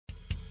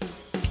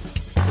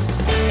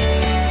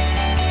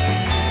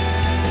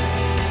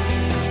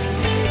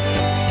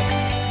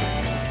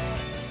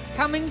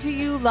Coming to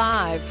you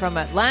live from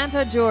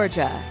Atlanta,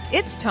 Georgia,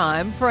 it's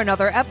time for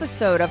another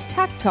episode of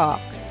Tech Talk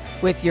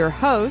with your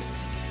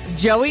host,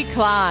 Joey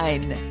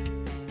Klein.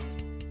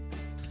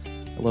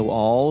 Hello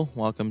all.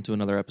 Welcome to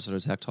another episode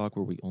of Tech Talk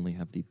where we only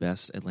have the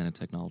best Atlanta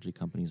technology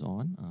companies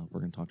on.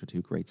 We're going to talk to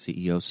two great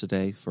CEOs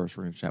today. First,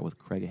 we're going to chat with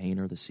Craig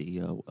Haynor, the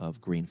CEO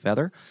of Green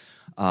Feather.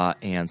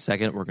 And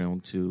second,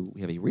 we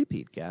have a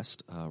repeat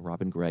guest,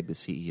 Gregg, the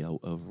CEO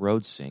of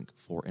RoadSync,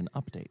 for an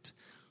update.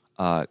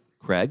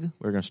 Craig,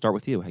 we're going to start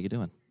with you. How you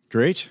doing?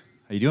 Great.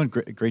 How you doing?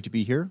 Great to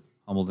be here.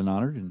 Humbled and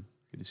honored, and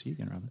good to see you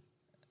again, Robin.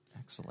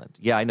 Excellent.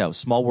 Yeah, I know.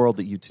 Small world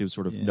that you two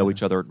sort of know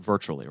each other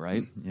virtually,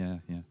 right?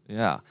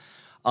 Yeah.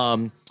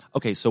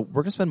 Okay, so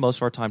we're going to spend most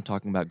of our time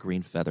talking about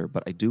Green Feather,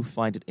 but I do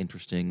find it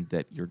interesting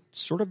that you're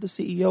sort of the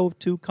CEO of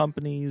two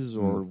companies,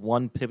 or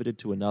one pivoted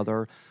to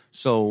another.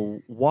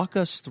 So walk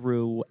us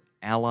through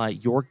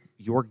your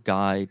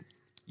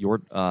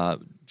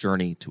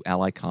journey to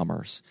Ally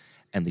Commerce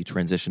and the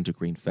transition to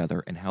Green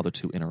Feather, and how the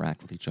two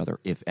interact with each other,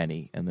 if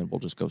any, and then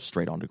we'll just go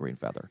straight on to Green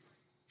Feather.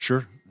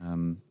 Sure.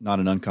 Not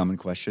an uncommon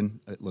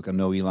question. Look, I'm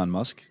no Elon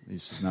Musk.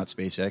 This is not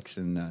SpaceX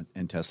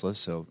and Tesla,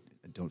 so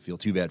don't feel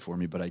too bad for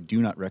me, but I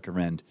do not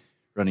recommend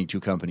running two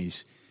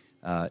companies.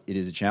 It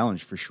is a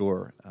challenge for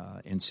sure.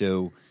 And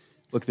so,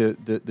 look,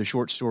 the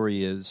short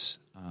story is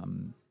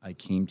I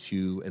came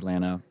to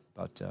Atlanta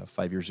about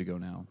 5 years ago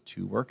now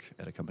to work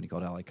at a company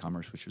called Ally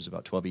Commerce, which was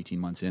about 12, 18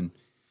 months in.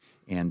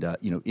 And,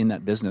 in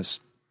that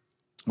business,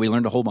 we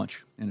learned a whole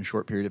bunch in a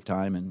short period of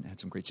time and had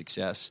some great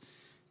success.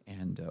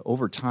 And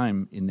over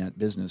time in that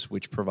business,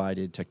 which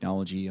provided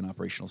technology and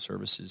operational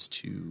services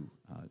to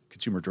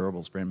consumer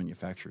durables, brand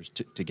manufacturers,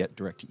 to get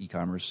direct to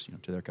e-commerce,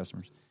 to their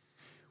customers,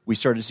 we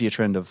started to see a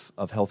trend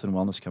of health and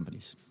wellness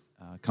companies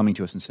coming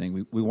to us and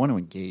saying, we want to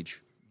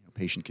engage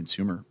patient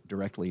consumer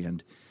directly.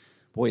 And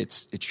boy,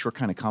 it's sure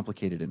kind of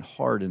complicated and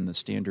hard in the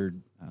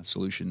standard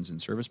solutions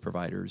and service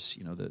providers.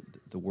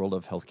 The world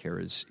of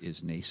healthcare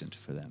is nascent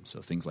for them.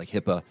 So things like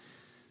HIPAA,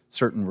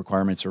 certain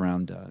requirements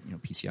around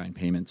PCI and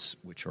payments,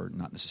 which are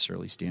not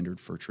necessarily standard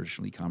for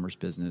traditional e-commerce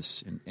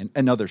business,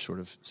 and other sort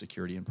of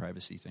security and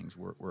privacy things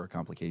were a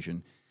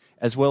complication,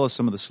 as well as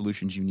some of the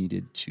solutions you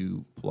needed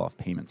to pull off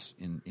payments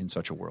in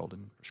such a world,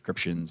 and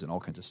prescriptions and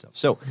all kinds of stuff.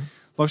 So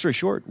long story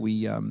short,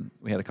 we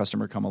had a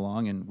customer come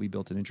along and we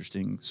built an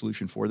interesting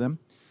solution for them.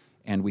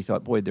 And we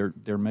thought, boy,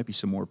 there might be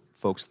some more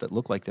folks that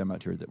look like them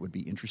out here that would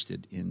be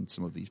interested in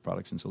some of these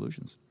products and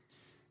solutions.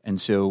 And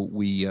so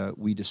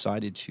we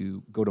decided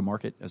to go to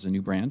market as a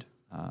new brand,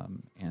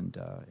 and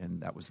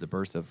that was the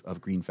birth of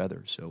Green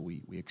Feather. So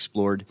we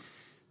explored,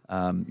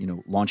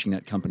 launching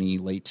that company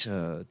late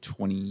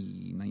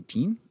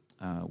 2019.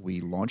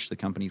 We launched the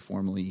company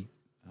formally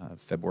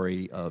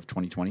February of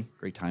 2020.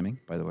 Great timing,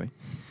 by the way.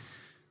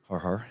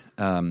 Har.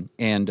 And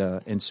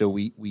so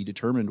we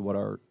determined what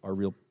our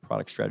real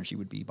product strategy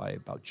would be by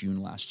about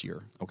June last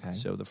year. Okay.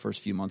 So the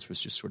first few months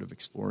was just sort of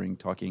exploring,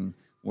 talking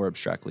more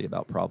abstractly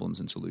about problems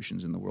and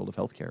solutions in the world of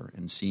healthcare,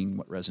 and seeing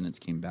what resonance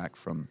came back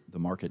from the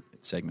market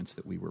segments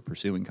that we were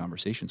pursuing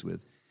conversations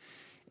with.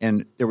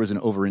 And there was an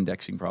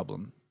over-indexing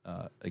problem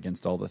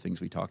against all the things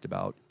we talked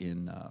about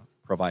in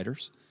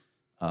providers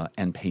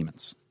and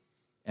payments.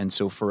 And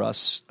so for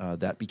us,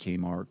 that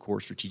became our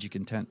core strategic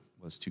intent,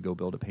 was to go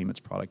build a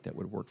payments product that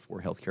would work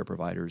for healthcare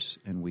providers.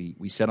 And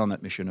we set on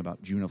that mission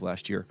about June of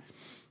last year,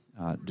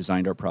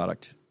 designed our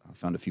product,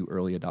 found a few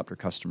early adopter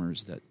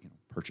customers that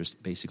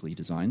purchased basically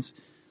designs,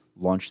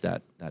 launched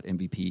that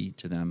MVP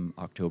to them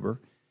October.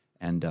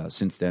 And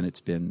since then,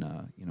 it's been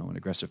an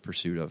aggressive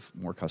pursuit of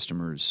more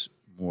customers,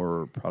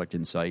 more product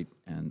insight,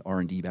 and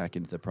R&D back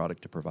into the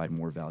product to provide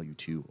more value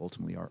to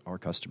ultimately our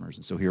customers.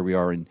 And so here we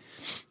are in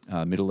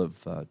middle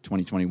of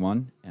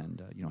 2021,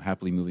 and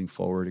happily moving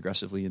forward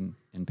aggressively in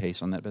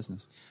pace on that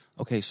business.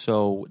 Okay,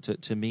 so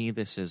to me,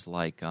 this is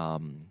like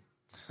I'm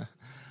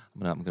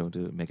going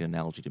to make an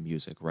analogy to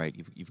music, right?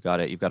 You've got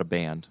a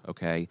band,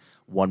 okay?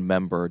 One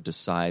member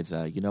decides,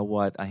 you know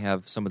what? I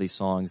have some of these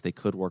songs, they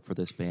could work for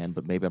this band,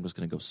 but maybe I'm just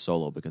going to go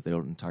solo because they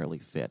don't entirely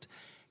fit.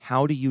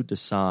 How do you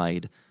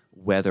decide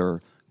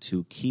whether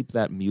to keep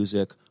that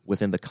music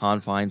within the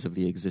confines of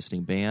the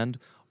existing band,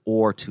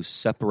 or to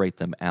separate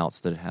them out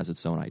so that it has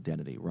its own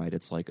identity, right?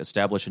 It's like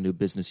establish a new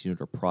business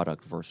unit or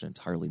product versus an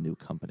entirely new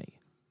company.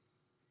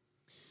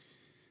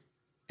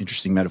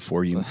 Interesting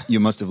metaphor. You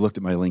must have looked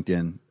at my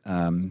LinkedIn.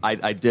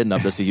 I didn't. I'm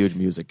just a huge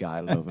music guy.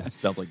 I don't know. It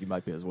sounds like you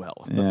might be as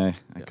well. Yeah,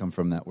 I come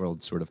from that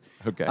world, sort of.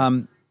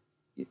 Okay.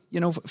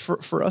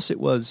 For us, it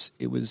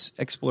was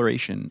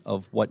exploration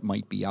of what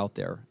might be out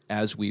there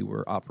as we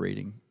were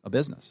operating a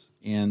business,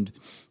 and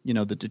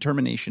the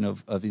determination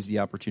of is the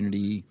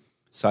opportunity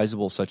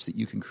sizable such that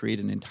you can create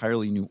an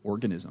entirely new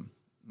organism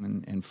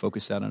and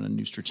focus that on a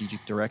new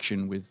strategic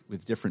direction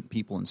with different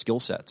people and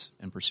skill sets,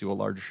 and pursue a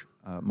large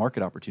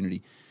market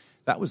opportunity.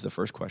 That was the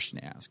first question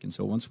to ask. And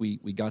so once we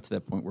got to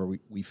that point where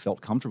we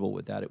felt comfortable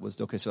with that, it was,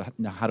 okay, so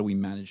now how do we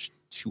manage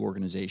two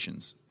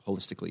organizations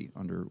holistically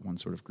under one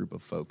sort of group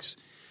of folks?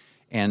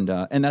 And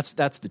that's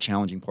the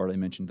challenging part I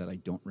mentioned that I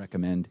don't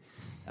recommend.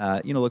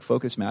 Look,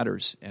 focus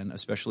matters, and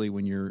especially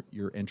when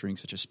you're entering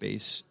such a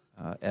space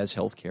as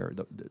healthcare.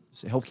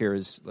 Healthcare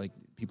is, like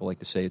people like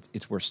to say,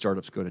 it's where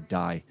startups go to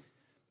die.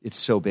 It's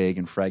so big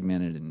and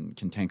fragmented and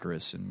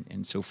cantankerous,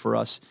 and so for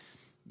us,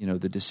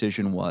 the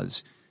decision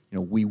was,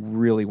 we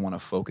really want to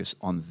focus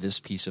on this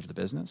piece of the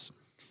business,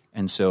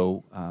 and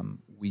so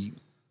we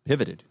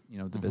pivoted,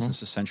 the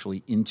business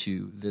essentially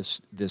into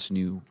this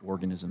new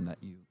organism that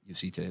you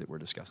see today that we're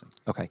discussing.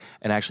 Okay.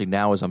 And actually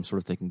now as I'm sort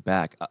of thinking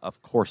back,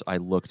 of course I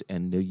looked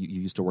and knew you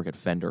used to work at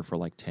Fender for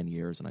like 10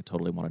 years, and I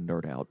totally want to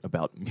nerd out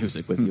about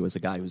music with you as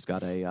a guy who's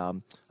got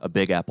a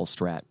Big Apple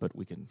Strat, but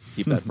we can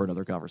keep that for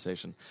another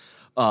conversation.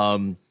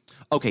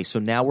 Okay, so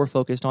now we're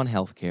focused on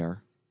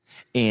healthcare,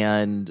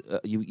 and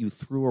you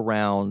threw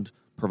around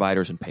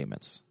providers and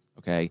payments.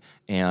 Okay,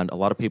 and a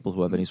lot of people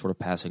who have any sort of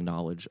passing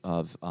knowledge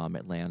of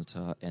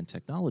Atlanta and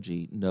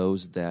technology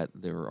knows that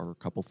there are a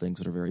couple things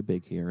that are very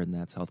big here, and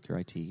that's healthcare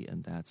IT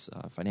and that's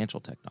financial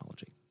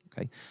technology.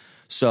 Okay,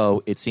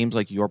 so it seems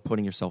like you're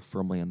putting yourself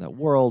firmly in that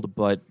world,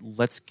 but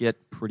let's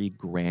get pretty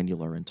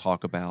granular and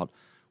talk about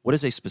what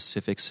is a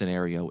specific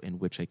scenario in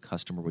which a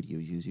customer would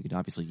use. You can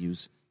obviously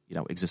use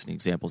existing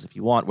examples if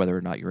you want, whether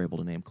or not you're able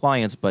to name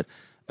clients, but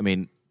I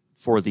mean,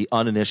 for the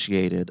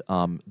uninitiated,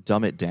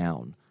 dumb it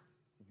down.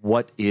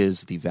 What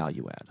is the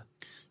value add?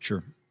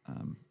 Sure.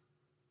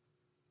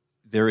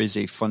 There is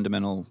a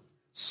fundamental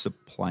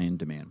supply and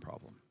demand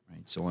problem,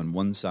 right? So on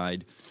one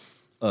side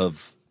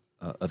of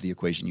the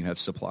equation, you have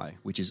supply,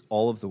 which is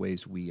all of the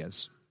ways we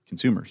as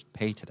consumers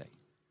pay today,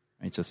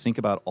 right? So think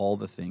about all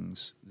the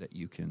things that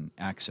you can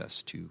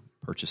access to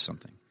purchase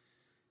something.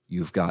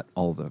 You've got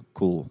all the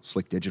cool,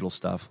 slick digital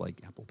stuff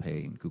like Apple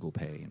Pay and Google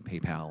Pay and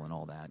PayPal and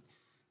all that.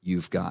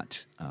 You've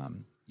got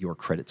your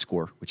credit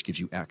score, which gives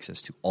you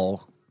access to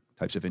all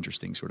types of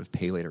interesting sort of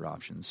pay later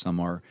options. Some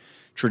are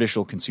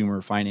traditional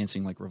consumer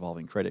financing like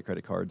revolving credit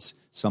cards.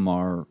 Some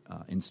are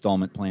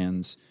installment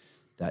plans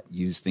that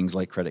use things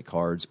like credit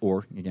cards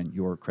or, again,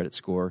 your credit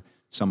score.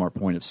 Some are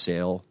point of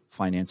sale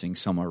financing.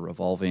 Some are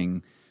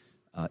revolving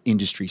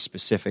industry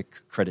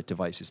specific credit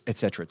devices, et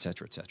cetera, et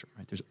cetera, et cetera.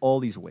 Right? There's all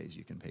these ways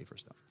you can pay for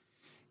stuff.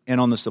 And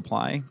on the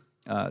supply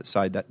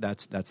side,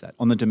 that's that.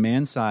 On the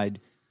demand side,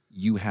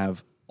 you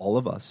have all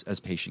of us as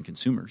patient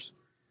consumers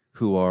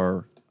who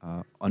are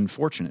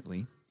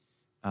unfortunately,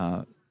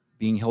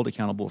 being held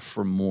accountable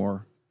for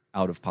more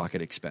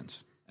out-of-pocket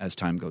expense as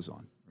time goes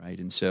on, right?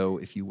 And so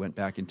if you went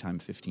back in time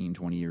 15,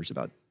 20 years,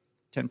 about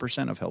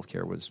 10% of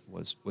healthcare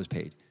was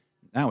paid.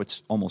 Now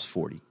it's almost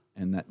 40,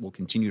 and that will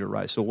continue to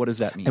rise. So what does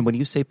that mean? And when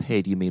you say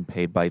paid, you mean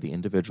paid by the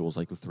individuals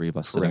like the three of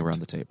us sitting around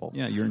the table?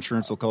 Yeah, your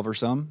insurance will cover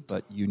some,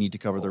 but you need to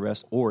cover the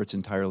rest, or it's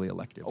entirely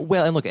elective.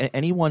 Well, and look,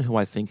 anyone who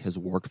I think has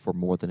worked for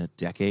more than a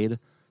decade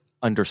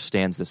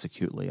understands this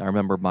acutely. I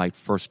remember my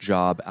first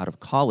job out of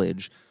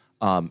college,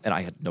 and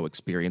I had no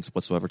experience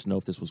whatsoever to know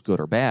if this was good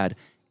or bad.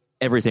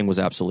 Everything was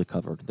absolutely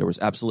covered. There was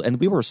and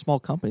we were a small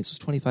company. This was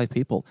 25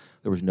 people.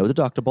 There was no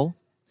deductible.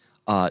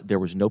 There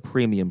was no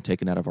premium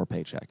taken out of our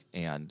paycheck.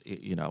 And,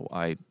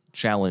 I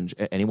challenge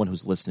anyone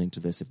who's listening to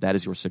this, if that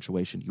is your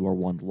situation, you are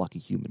one lucky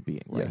human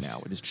being right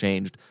now. It has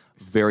changed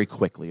very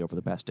quickly over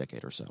the past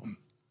decade or so.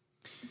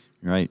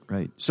 Right.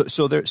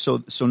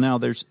 So now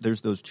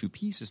there's those two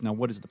pieces. Now,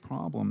 what is the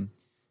problem?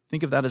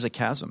 Think of that as a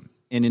chasm.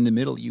 And in the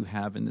middle, you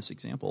have, in this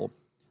example,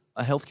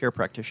 a healthcare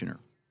practitioner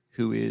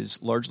who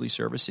is largely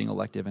servicing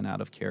elective and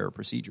out-of-care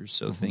procedures.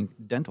 So think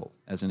dental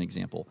as an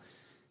example.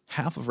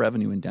 Half of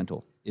revenue in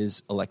dental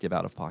is elective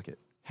out-of-pocket.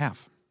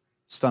 Half.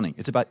 Stunning.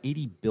 It's about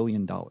 $80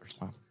 billion. Wow.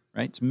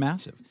 Right? It's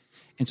massive.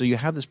 And so you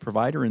have this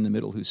provider in the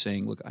middle who's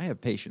saying, look, I have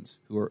patients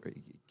who are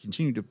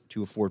continue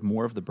to afford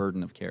more of the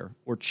burden of care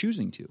or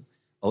choosing to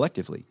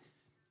electively.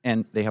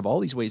 And they have all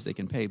these ways they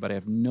can pay, but I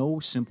have no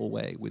simple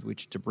way with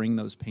which to bring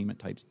those payment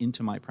types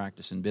into my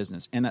practice and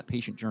business and that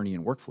patient journey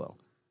and workflow.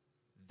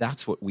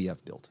 That's what we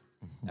have built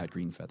at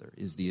Green Feather,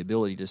 is the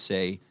ability to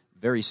say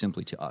very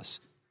simply to us,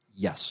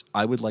 yes,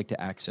 I would like to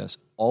access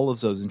all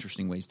of those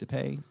interesting ways to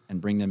pay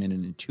and bring them in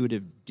an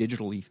intuitive,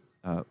 digitally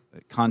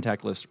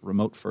contactless,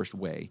 remote-first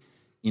way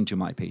into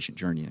my patient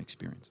journey and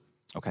experience.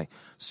 Okay,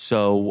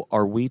 so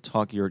are we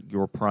talking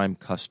your prime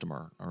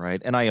customer, all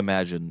right? And I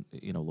imagine,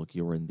 look,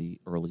 you're in the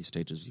early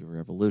stages of your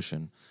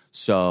evolution,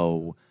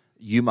 so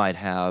you might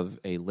have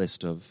a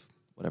list of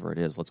whatever it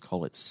is, let's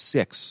call it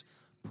 6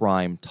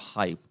 prime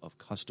type of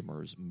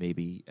customers.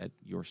 Maybe at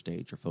your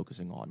stage you're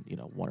focusing on,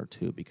 1 or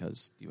 2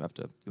 because you have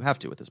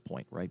to at this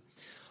point, right?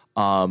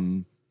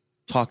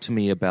 Talk to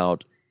me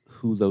about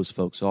who those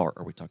folks are.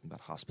 Are we talking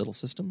about hospital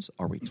systems?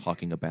 Are we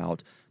talking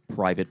about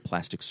private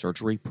plastic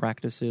surgery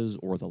practices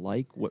or the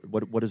like?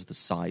 What does the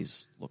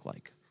size look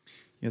like?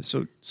 Yeah,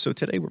 so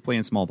today we're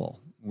playing small ball,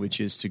 which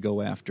is to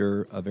go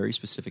after a very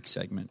specific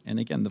segment. And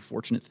again, the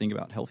fortunate thing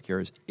about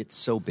healthcare is it's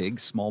so big.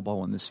 Small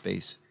ball in this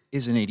space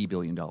is an $80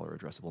 billion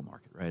addressable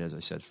market, right? As I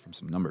said from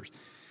some numbers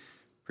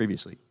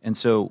previously. And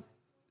so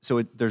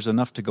there's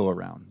enough to go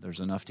around.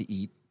 There's enough to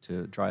eat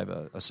to drive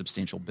a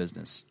substantial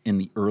business in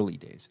the early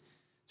days.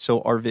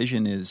 So our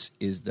vision is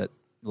that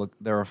look,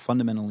 there are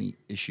fundamentally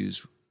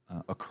issues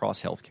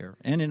across healthcare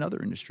and in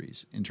other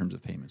industries in terms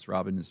of payments.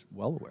 Robin is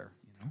well aware,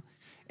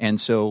 And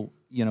so,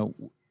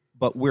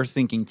 but we're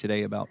thinking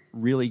today about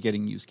really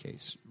getting use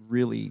case,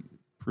 really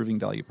proving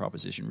value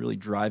proposition, really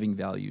driving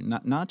value,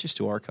 not just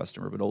to our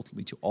customer, but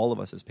ultimately to all of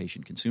us as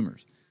patient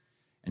consumers.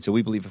 And so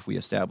we believe if we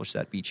establish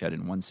that beachhead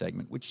in one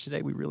segment, which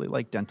today we really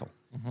like dental,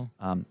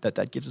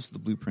 that gives us the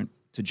blueprint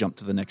to jump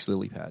to the next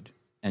lily pad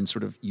and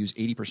sort of use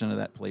 80% of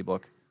that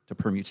playbook to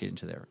permutate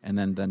into there, and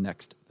then the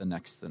next.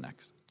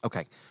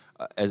 Okay.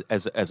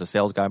 As a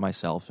sales guy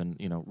myself, and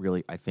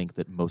really, I think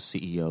that most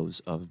CEOs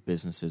of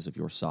businesses of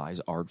your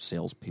size are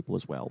salespeople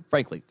as well.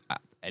 Frankly,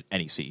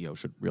 any CEO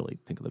should really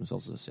think of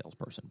themselves as a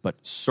salesperson, but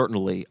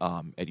certainly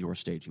at your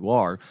stage, you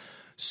are.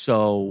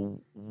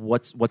 So,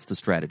 what's the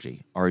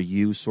strategy? Are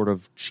you sort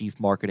of chief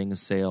marketing and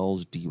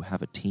sales? Do you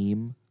have a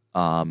team?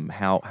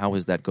 How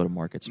is that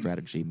go-to-market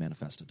strategy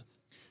manifested?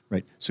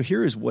 Right. So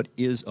here is what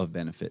is of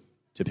benefit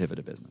to pivot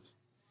a business.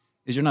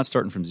 Is you're not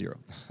starting from zero.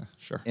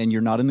 Sure. And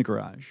you're not in the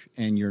garage,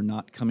 and you're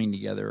not coming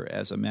together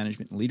as a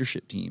management and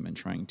leadership team and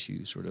trying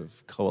to sort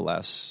of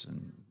coalesce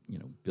and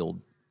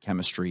build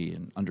chemistry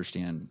and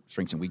understand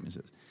strengths and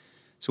weaknesses.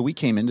 So we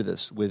came into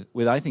this with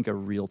I think a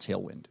real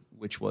tailwind,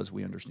 which was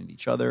we understand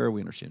each other, we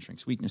understand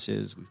strengths,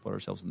 weaknesses, we put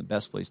ourselves in the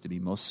best place to be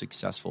most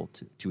successful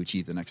to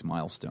achieve the next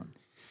milestone.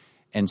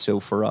 And so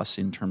for us,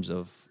 in terms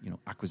of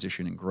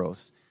acquisition and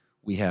growth,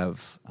 we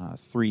have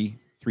three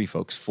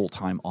folks full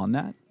time on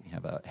that. We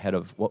have a head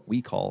of what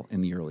we call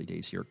in the early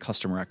days here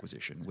customer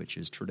acquisition, which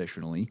is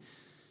traditionally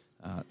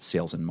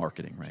sales and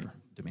marketing, right? Sure.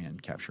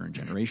 Demand capture and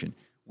generation.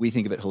 We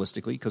think of it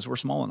holistically because we're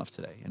small enough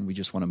today and we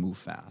just want to move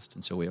fast.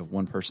 And so we have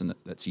one person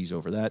that sees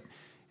over that,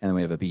 and then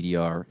we have a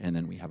BDR, and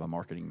then we have a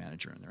marketing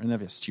manager in there. And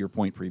then, to your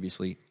point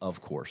previously, of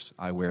course,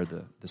 I wear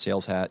the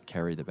sales hat,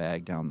 carry the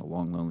bag down the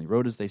long, lonely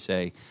road, as they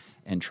say,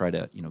 and try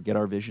to get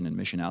our vision and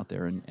mission out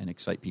there and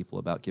excite people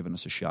about giving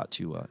us a shot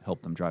to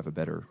help them drive a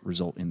better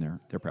result in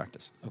their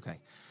practice. Okay.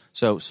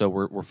 So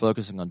we're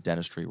focusing on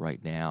dentistry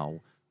right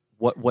now.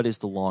 What is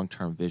the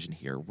long-term vision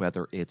here,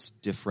 whether it's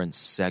different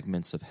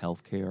segments of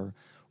healthcare,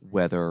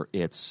 whether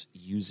it's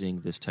using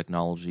this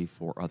technology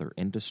for other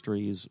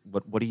industries?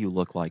 What do you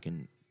look like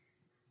in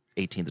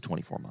 18 to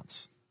 24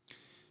 months?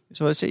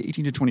 So I'd say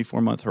 18 to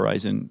 24-month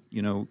horizon,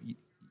 and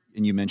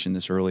you mentioned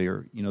this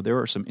earlier, there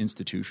are some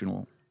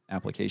institutional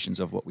applications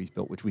of what we've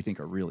built, which we think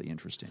are really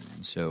interesting.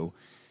 And so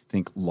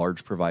think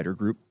large provider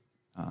group,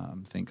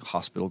 think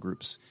hospital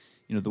groups.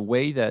 The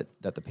way that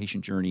the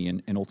patient journey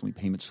and ultimately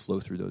payments flow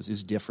through those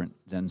is different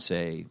than,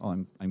 say,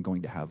 I'm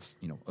going to have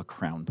a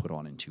crown put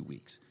on in 2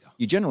 weeks. Yeah.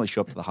 You generally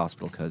show up to the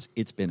hospital because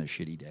it's been a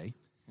shitty day,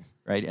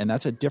 right? And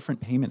that's a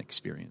different payment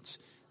experience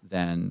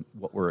than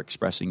what we're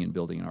expressing and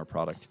building in our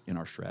product, in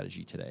our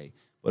strategy today.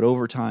 But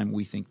over time,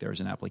 we think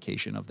there's an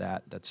application of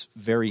that's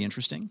very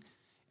interesting.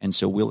 And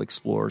so we'll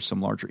explore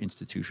some larger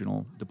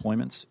institutional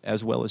deployments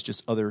as well as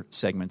just other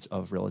segments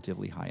of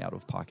relatively high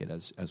out-of-pocket,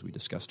 as we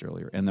discussed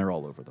earlier. And they're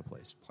all over the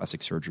place.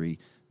 Plastic surgery,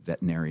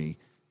 veterinary,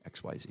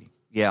 XYZ.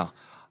 Yeah.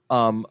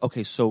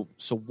 Okay, so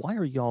why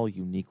are y'all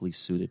uniquely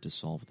suited to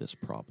solve this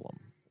problem?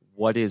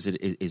 What is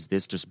it? Is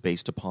this just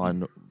based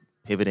upon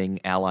pivoting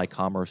ally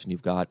commerce and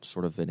you've got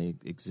sort of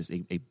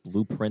a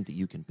blueprint that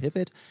you can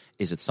pivot?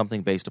 Is it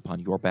something based upon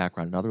your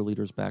background and other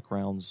leaders'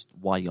 backgrounds?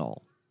 Why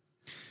y'all?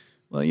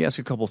 Well, you ask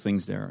a couple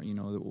things there.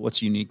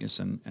 What's uniqueness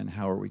and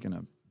how are we going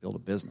to build a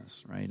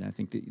business, right? And I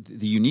think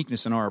the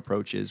uniqueness in our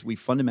approach is we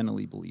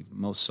fundamentally believe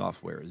most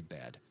software is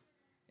bad.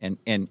 And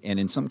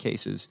in some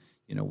cases,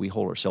 we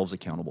hold ourselves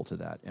accountable to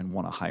that and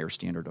want a higher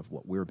standard of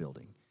what we're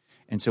building.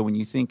 And so when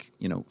you think,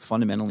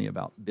 fundamentally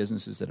about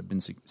businesses that have been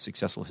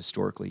successful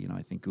historically,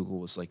 I think Google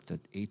was like the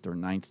 8th or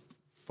 9th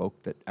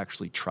folk that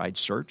actually tried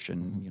search,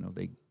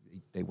 and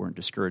they weren't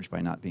discouraged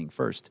by not being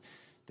first.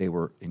 They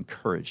were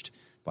encouraged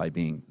by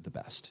being the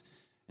best.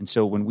 And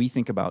so when we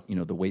think about,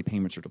 the way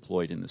payments are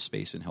deployed in this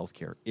space in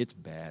healthcare, it's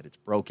bad, it's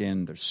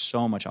broken, there's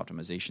so much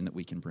optimization that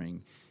we can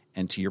bring.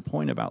 And to your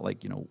point about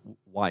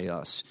why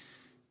us?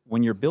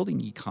 When you're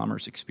building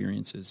e-commerce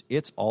experiences,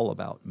 it's all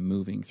about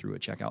moving through a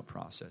checkout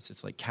process.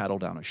 It's like cattle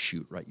down a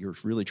chute, right? You're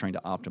really trying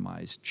to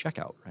optimize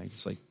checkout, right?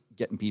 It's like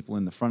getting people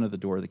in the front of the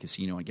door of the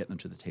casino and getting them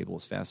to the table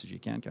as fast as you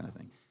can kind of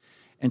thing.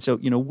 And so,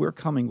 we're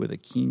coming with a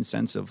keen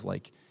sense of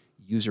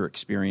user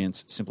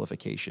experience,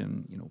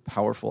 simplification,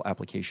 powerful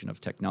application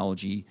of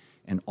technology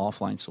and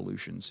offline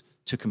solutions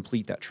to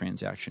complete that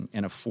transaction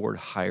and afford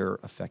higher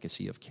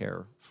efficacy of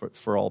care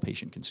for all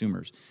patient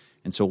consumers.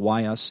 And so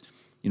why us?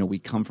 We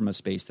come from a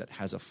space that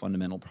has a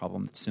fundamental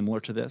problem that's similar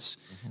to this.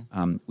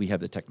 Mm-hmm. We have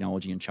the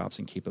technology and chops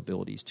and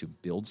capabilities to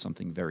build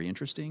something very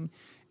interesting.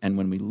 And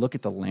when we look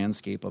at the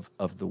landscape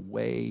of the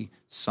way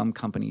some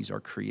companies are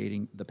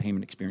creating the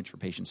payment experience for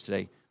patients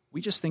today, we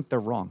just think they're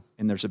wrong,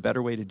 and there's a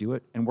better way to do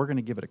it, and we're going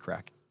to give it a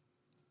crack.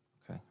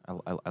 Okay.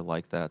 I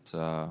like that.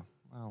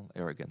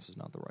 Arrogance is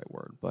not the right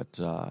word, but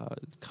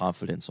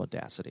confidence,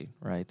 audacity,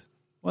 right?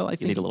 Well, I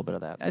think you need a little bit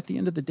of that. At the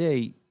end of the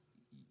day,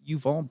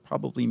 you've all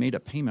probably made a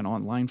payment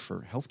online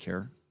for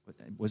healthcare.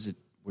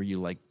 Were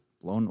you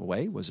blown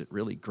away? Was it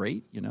really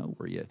great?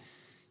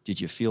 Did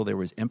you feel there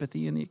was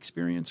empathy in the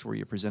experience? Were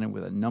you presented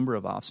with a number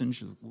of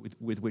options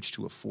with which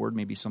to afford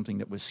maybe something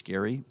that was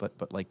scary,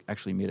 but like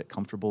actually made it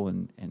comfortable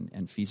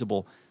and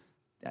feasible?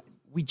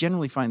 We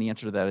generally find the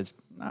answer to that is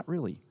not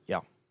really.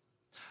 Yeah.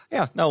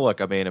 No,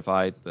 look, I mean, if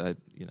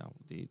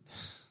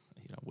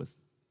with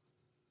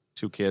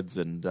 2 kids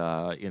and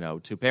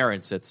 2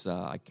 parents, it's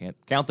I can't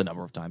count the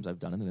number of times I've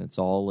done it, and it's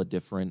all a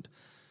different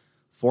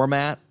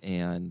format,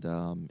 and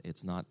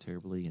it's not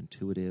terribly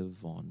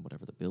intuitive on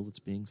whatever the bill that's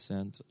being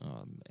sent,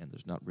 and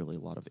there's not really a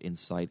lot of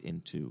insight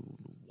into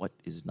what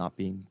is not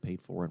being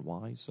paid for and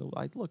why. So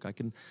I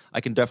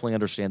can definitely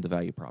understand the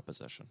value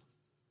proposition.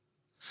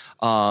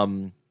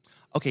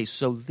 Okay,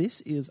 so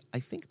I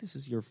think this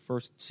is your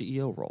first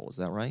CEO role, is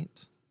that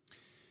right?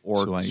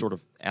 Or sort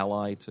of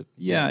Ally to...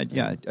 Yeah.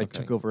 I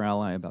took over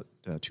Ally about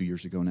 2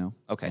 years ago now.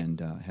 Okay.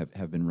 And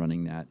have been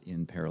running that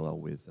in parallel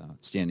with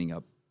standing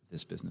up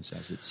this business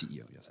as its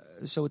CEO, yes.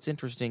 So it's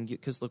interesting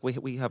because, look,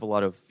 we have a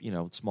lot of,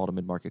 small to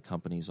mid-market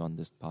companies on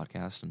this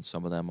podcast, and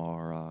some of them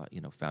are,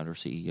 founder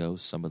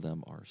CEOs. Some of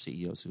them are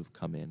CEOs who've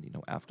come in,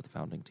 after the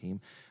founding team.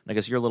 And I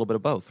guess you're a little bit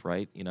of both,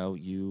 right?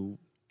 You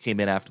came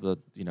in after the,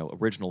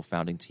 original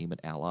founding team at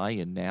Ally,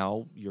 and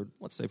now you're,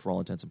 let's say, for all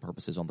intents and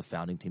purposes, on the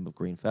founding team of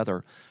Green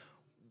Feather.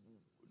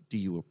 Do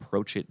you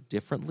approach it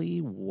differently?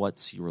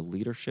 What's your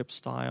leadership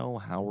style?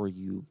 How are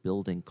you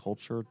building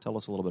culture? Tell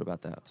us a little bit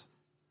about that.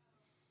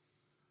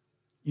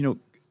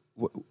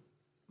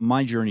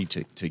 My journey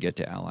to get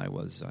to Ally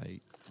was I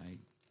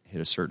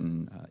hit a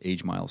certain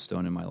age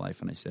milestone in my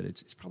life, and I said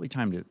it's probably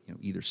time to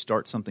either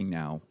start something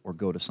now or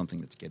go to something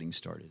that's getting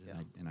started. Yeah.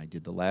 And I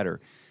did the latter.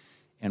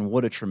 And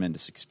what a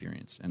tremendous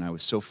experience. And I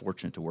was so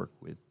fortunate to work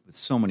with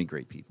so many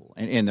great people.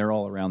 And they're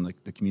all around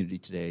the community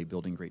today,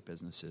 building great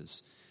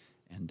businesses.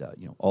 And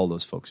all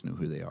those folks know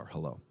who they are.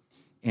 Hello.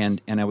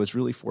 And I was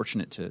really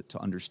fortunate to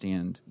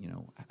understand,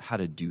 how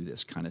to do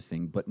this kind of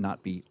thing, but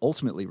not be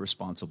ultimately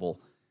responsible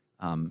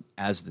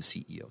as the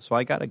CEO. So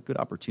I got a good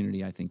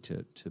opportunity, I think,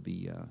 to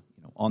be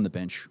on the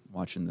bench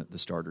watching the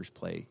starters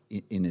play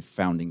in a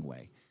founding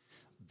way.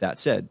 That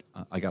said,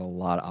 I got a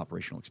lot of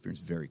operational experience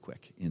very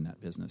quick in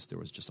that business. There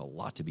was just a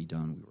lot to be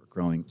done. We were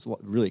growing. It was a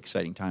really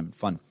exciting time and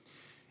fun.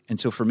 And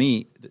so for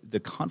me,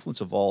 the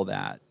confluence of all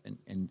that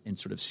and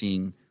sort of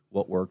seeing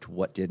what worked,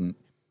 what didn't,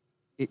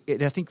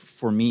 I think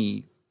for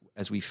me,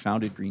 as we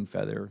founded Green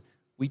Feather,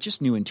 we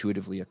just knew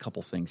intuitively a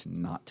couple things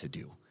not to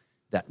do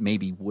that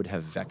maybe would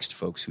have vexed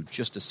folks who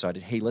just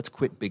decided, hey, let's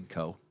quit Big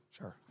Co.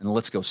 Sure. And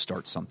let's go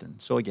start something.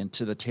 So again,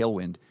 to the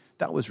tailwind,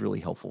 that was really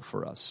helpful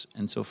for us.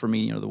 And so for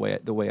me,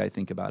 the way I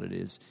think about it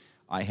is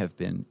I have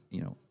been,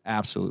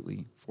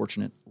 absolutely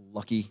fortunate,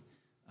 lucky,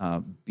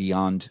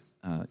 beyond,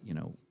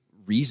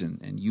 reason.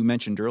 And you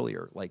mentioned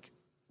earlier, like,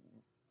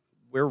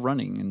 we're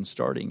running and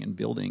starting and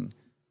building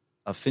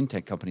a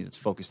fintech company that's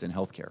focused in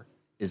healthcare.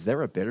 Is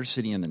there a better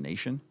city in the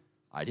nation?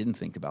 I didn't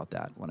think about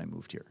that when I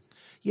moved here.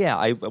 Yeah,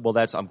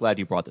 I'm glad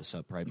you brought this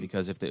up, right?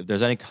 Because if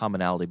there's any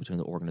commonality between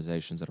the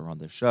organizations that are on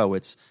this show,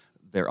 it's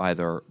they're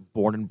either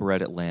born and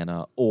bred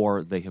Atlanta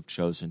or they have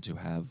chosen to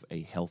have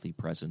a healthy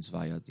presence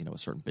via, a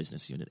certain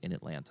business unit in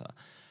Atlanta.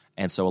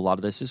 And so a lot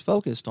of this is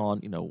focused on,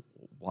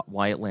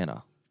 why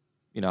Atlanta?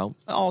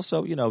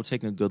 Also,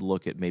 taking a good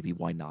look at maybe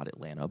why not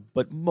Atlanta,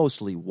 but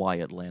mostly why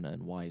Atlanta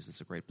and why is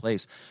this a great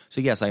place. So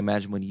yes, I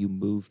imagine when you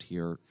moved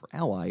here for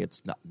Ally,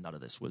 none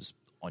of this was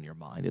on your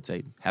mind. It's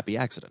a happy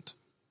accident.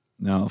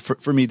 No,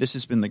 for me, this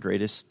has been the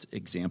greatest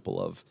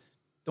example of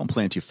don't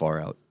plan too far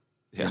out,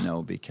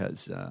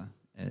 because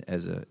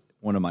as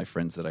one of my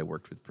friends that I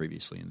worked with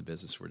previously in the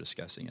business we're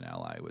discussing at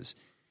Ally was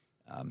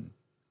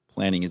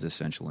planning is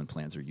essential and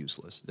plans are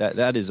useless.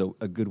 That is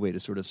a good way to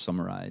sort of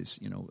summarize,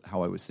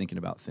 how I was thinking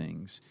about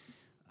things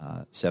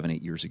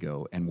 7-8 years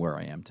ago and where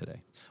I am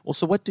today. Well,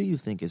 so what do you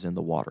think is in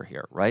the water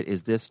here, right?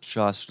 Is this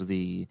just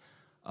the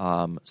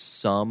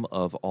sum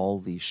of all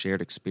the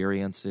shared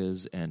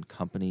experiences and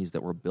companies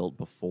that were built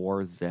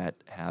before that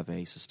have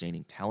a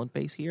sustaining talent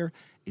base here?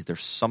 Is there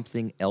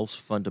something else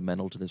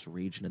fundamental to this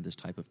region and this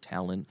type of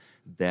talent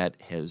that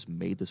has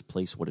made this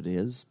place what it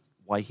is?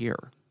 Why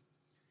here?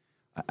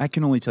 I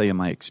can only tell you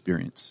my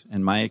experience,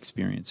 and my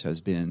experience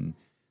has been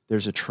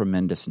there's a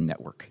tremendous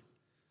network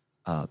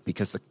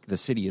because the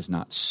city is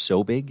not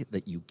so big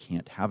that you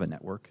can't have a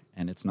network,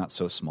 and it's not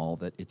so small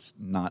that it's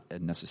not a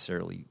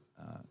necessarily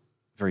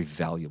very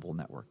valuable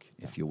network,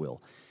 if you will.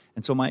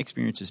 And so my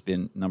experience has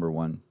been, number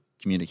one,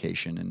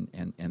 communication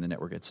and the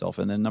network itself,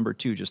 and then number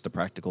two, just the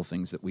practical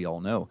things that we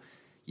all know.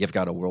 You've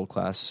got a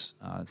world-class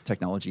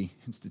technology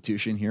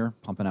institution here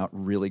pumping out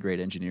really great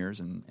engineers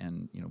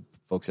and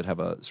folks that have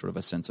a sort of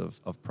a sense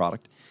of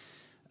product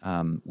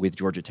with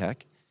Georgia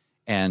Tech.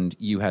 And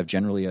you have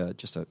generally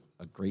just a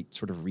great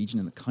sort of region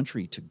in the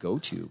country to go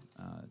to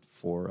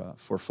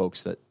for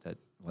folks that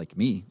like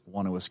me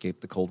want to escape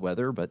the cold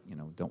weather, but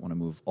don't want to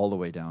move all the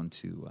way down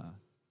to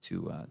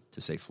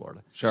say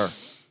Florida. Sure.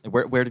 And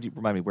where did you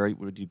remind me? Where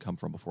did you come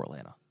from before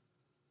Atlanta?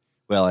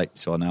 Well,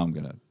 so now I'm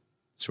going to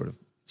sort of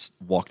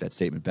walk that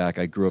statement back.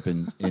 I grew up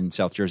in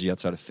South Jersey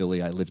outside of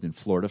Philly. I lived in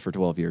Florida for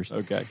 12 years.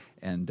 Okay.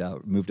 And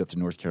moved up to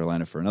North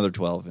Carolina for another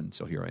 12, and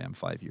so here I am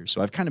 5 years.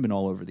 So I've kind of been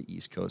all over the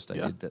East Coast. I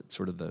did that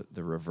sort of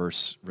the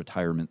reverse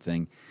retirement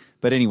thing.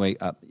 But anyway,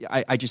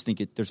 I just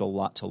think there's a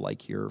lot to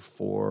like here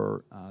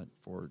for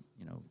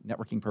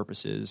networking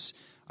purposes.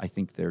 I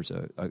think there's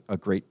a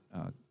great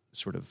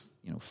sort of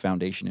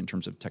foundation in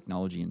terms of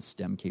technology and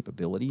STEM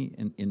capability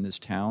in this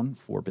town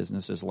for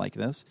businesses like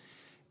this.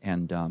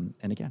 And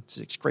again,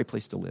 it's a great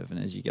place to live. And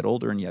as you get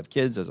older and you have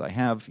kids, as I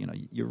have,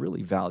 you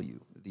really value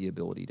the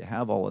ability to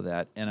have all of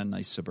that in a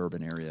nice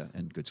suburban area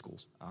and good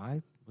schools.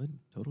 I would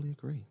totally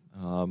agree.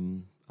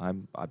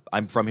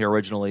 I'm from here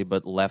originally,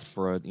 but left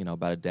for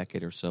about a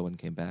decade or so and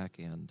came back,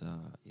 and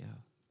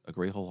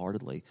agree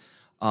wholeheartedly.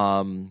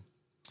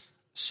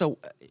 So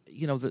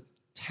the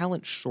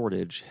talent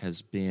shortage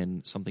has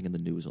been something in the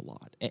news a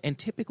lot, and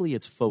typically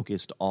it's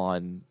focused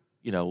on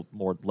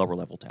more lower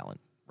level talent,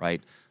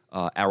 right?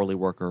 Hourly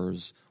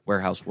workers,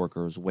 warehouse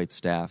workers, wait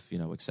staff,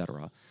 et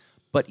cetera.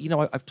 But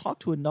I've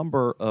talked to a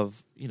number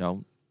of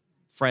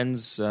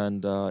friends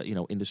and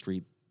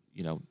industry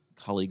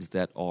colleagues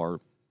that are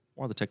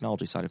more on the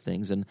technology side of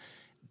things, and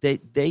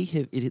they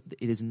have it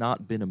has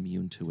not been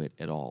immune to it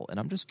at all. And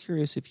I'm just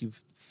curious if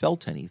you've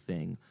felt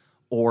anything,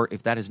 or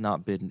if that has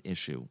not been an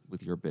issue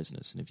with your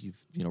business, and if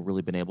you've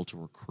really been able to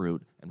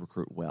recruit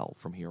well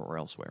from here or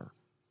elsewhere.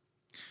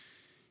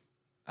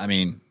 I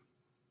mean,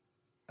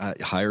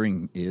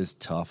 hiring is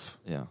tough.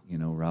 Yeah.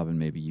 Robin,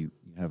 maybe you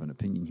have an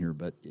opinion here,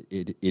 but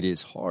it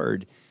is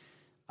hard.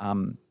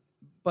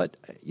 But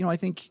I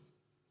think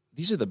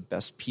these are the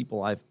best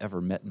people I've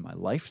ever met in my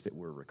life that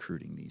we're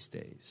recruiting these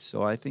days.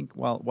 So I think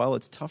while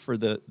it's tougher,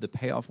 the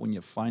payoff when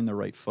you find the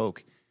right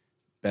folk,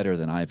 better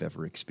than I've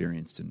ever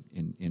experienced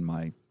in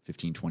my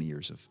 15, 20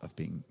 years of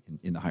being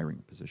in the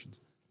hiring positions.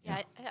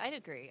 Yeah, I'd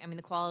agree. I mean,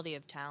 the quality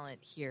of talent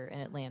here in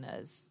Atlanta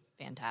is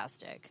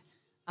fantastic.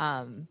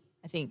 I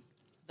think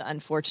the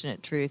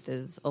unfortunate truth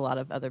is a lot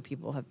of other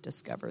people have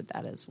discovered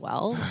that as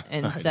well.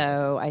 And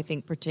so I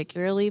think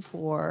particularly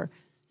for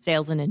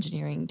sales and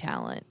engineering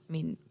talent, I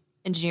mean,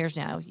 engineers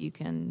now, you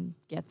can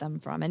get them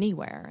from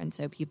anywhere. And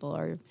so people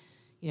are,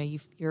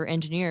 your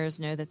engineers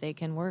know that they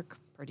can work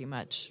pretty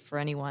much for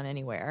anyone,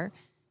 anywhere.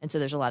 And so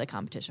there's a lot of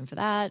competition for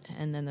that.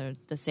 And then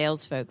the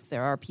sales folks,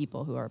 there are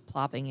people who are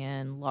plopping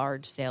in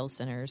large sales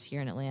centers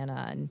here in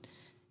Atlanta. And,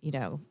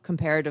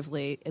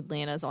 comparatively,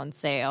 Atlanta's on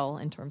sale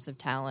in terms of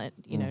talent,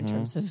 in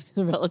terms of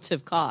the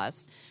relative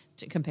cost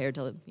compared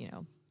to,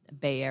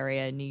 Bay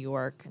Area, New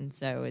York. And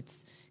so it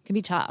can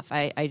be tough.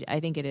 I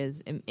think it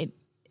is.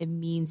 It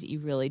means that you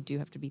really do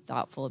have to be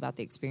thoughtful about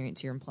the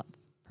experience you're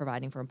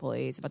providing for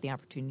employees, about the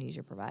opportunities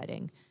you're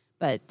providing.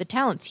 But the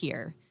talent's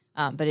here.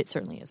 But it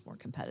certainly is more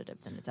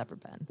competitive than it's ever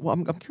been. Well,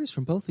 I'm curious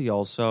from both of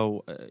y'all.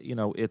 So,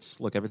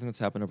 everything that's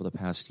happened over the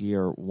past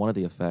year, one of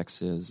the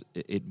effects is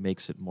it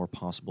makes it more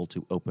possible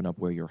to open up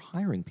where you're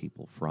hiring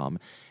people from.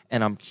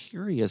 And I'm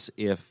curious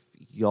if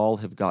y'all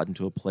have gotten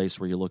to a place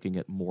where you're looking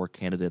at more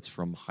candidates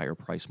from higher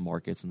price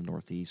markets in the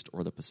Northeast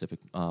or the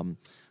Pacific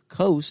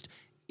Coast,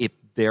 if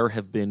there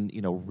have been,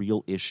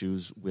 real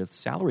issues with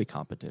salary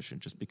competition,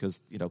 just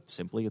because,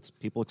 simply it's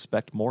people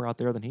expect more out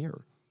there than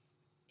here.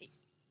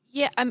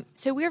 Yeah,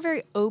 so we're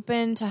very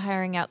open to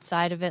hiring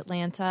outside of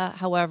Atlanta.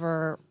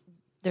 However,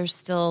 there's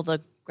still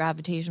the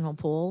gravitational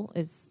pull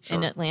is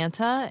in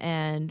Atlanta,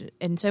 and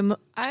so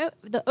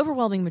the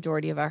overwhelming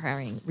majority of our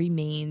hiring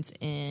remains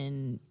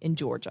in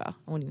Georgia.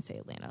 I wouldn't even say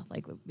Atlanta.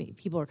 Like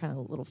people are kind of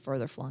a little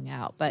further flung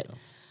out, but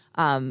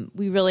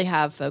we really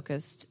have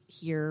focused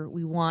here.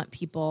 We want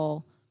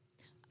people.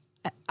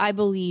 I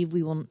believe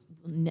we will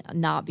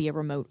not be a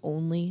remote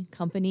only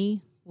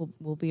company.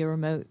 We'll be a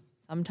remote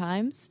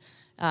sometimes.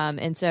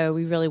 And so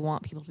we really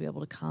want people to be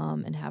able to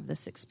come and have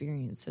this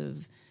experience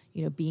of,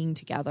 being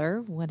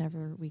together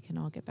whenever we can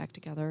all get back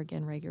together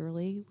again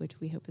regularly, which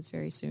we hope is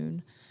very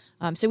soon.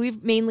 So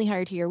we've mainly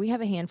hired here. We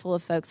have a handful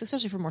of folks,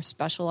 especially for more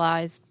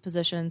specialized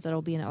positions that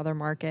will be in other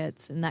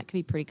markets, and that can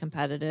be pretty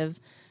competitive.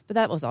 But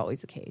that was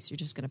always the case. You're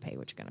just going to pay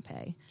what you're going to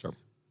pay. Sure.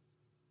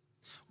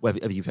 Well,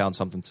 have you found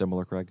something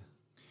similar, Craig?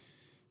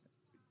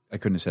 I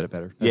couldn't have said it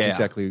better. That's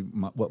exactly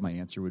what my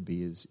answer would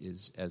be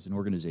is as an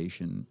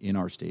organization in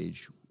our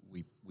stage,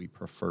 we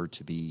prefer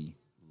to be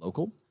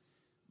local,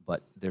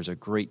 but there's a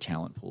great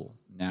talent pool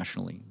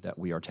nationally that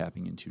we are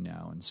tapping into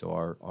now. And so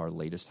our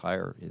latest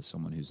hire is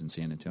someone who's in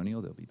San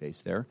Antonio. They'll be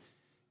based there,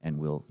 and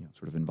we'll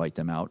sort of invite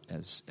them out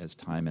as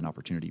time and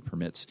opportunity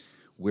permits.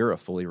 We're a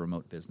fully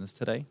remote business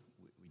today.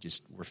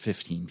 We're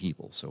 15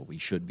 people, so we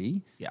should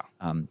be. Yeah.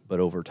 But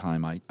over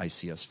time, I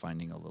see us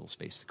finding a little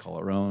space to call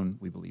our own.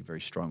 We believe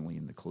very strongly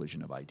in the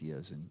collision of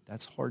ideas, and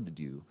that's hard to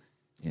do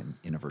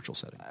in a virtual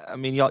setting. I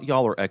mean,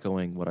 y'all are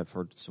echoing what I've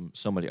heard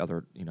so many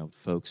other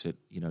folks at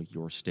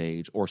your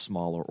stage or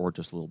smaller or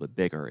just a little bit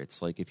bigger.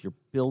 It's like if you're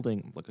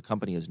building, like a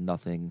company is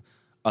nothing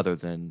other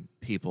than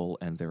people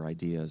and their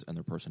ideas and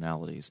their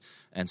personalities.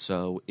 And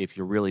so if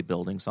you're really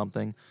building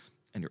something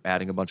and you're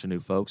adding a bunch of new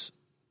folks,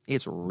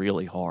 it's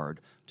really hard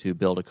to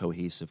build a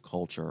cohesive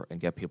culture and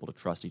get people to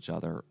trust each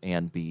other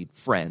and be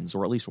friends,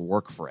 or at least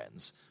work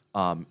friends,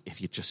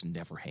 if you just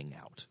never hang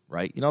out,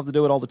 right? You don't have to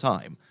do it all the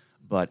time,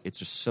 but it's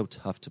just so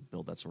tough to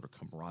build that sort of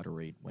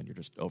camaraderie when you're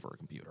just over a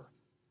computer.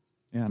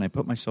 Yeah, and I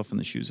put myself in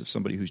the shoes of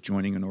somebody who's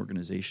joining an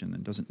organization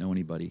and doesn't know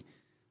anybody.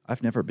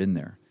 I've never been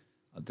there.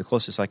 The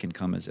closest I can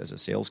come is as a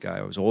sales guy.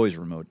 I was always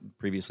remote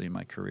previously in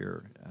my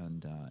career,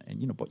 and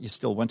but you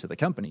still went to the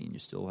company and you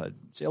still had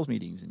sales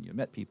meetings and you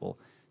met people.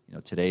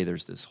 Today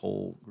there's this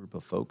whole group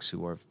of folks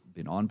who have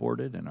been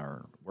onboarded and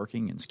are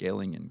working and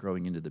scaling and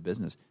growing into the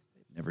business.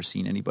 They've never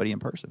seen anybody in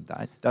person.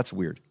 That's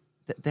weird.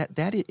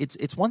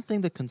 It's one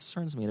thing that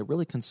concerns me, and it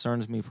really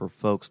concerns me for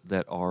folks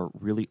that are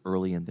really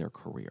early in their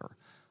career.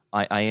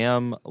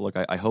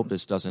 I hope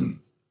this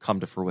doesn't come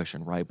to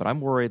fruition, right? But I'm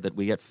worried that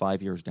we get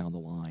 5 years down the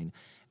line,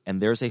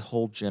 and there's a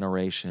whole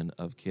generation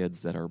of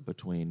kids that are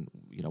between,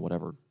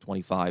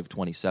 25,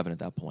 27 at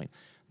that point,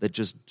 that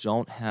just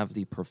don't have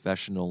the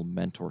professional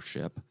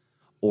mentorship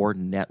or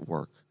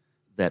network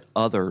that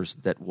others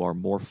that are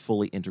more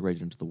fully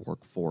integrated into the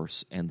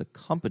workforce and the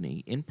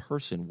company in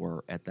person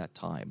were at that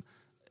time.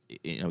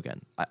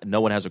 Again,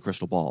 no one has a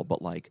crystal ball, but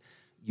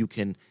you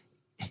can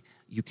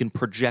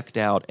project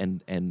out,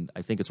 and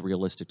I think it's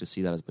realistic to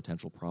see that as a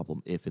potential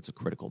problem if it's a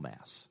critical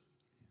mass.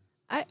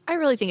 I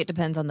really think it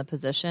depends on the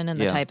position and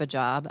the type of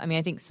job. I mean,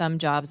 I think some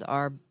jobs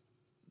are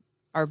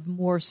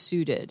more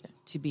suited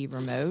to be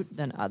remote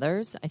than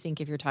others. I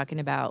think if you're talking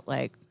about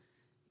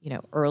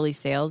early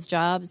sales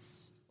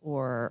jobs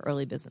or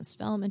early business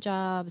development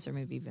jobs, or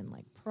maybe even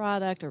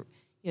product, or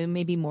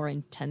maybe more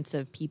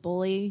intensive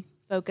people-y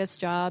focused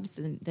jobs,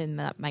 then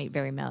that might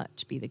very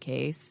much be the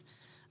case.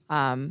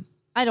 I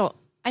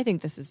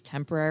think this is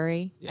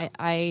temporary. Yeah.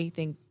 I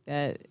think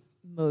that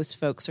most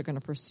folks are going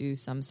to pursue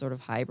some sort of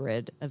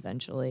hybrid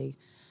eventually,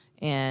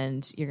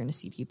 and you're going to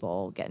see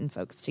people getting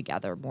folks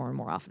together more and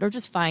more often, or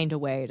just find a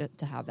way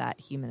to have that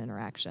human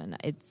interaction.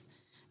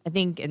 I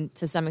think, and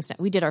to some extent,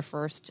 we did our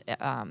first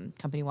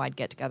company-wide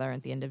get-together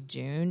at the end of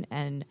June,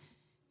 and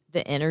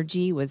the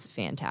energy was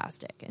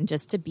fantastic. And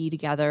just to be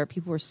together,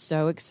 people were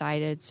so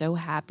excited, so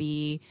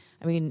happy.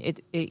 I mean,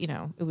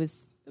 it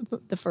was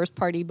the first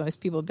party most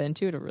people have been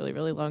to in a really,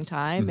 really long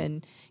time,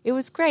 and it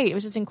was great. It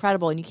was just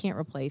incredible, and you can't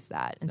replace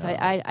that. And so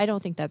I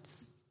don't think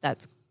that's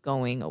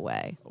going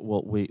away.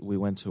 Well, we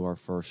went to our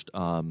first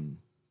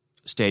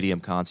stadium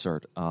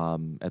concert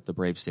at the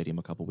Brave Stadium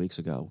a couple weeks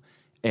ago,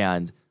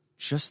 and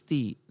just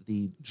the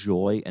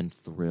joy and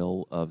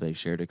thrill of a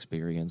shared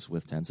experience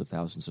with tens of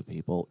thousands of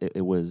people,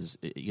 it's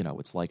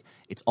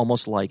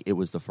almost like it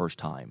was the first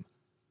time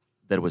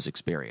that it was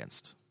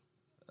experienced.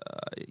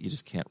 You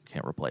just can't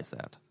replace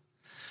that.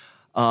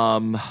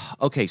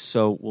 Okay,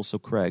 so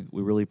Craig,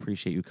 we really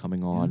appreciate you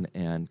coming on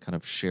and kind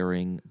of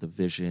sharing the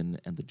vision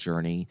and the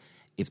journey.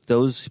 If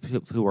those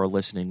who are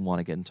listening want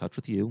to get in touch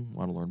with you,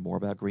 want to learn more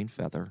about Green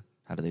Feather,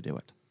 how do they do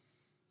it?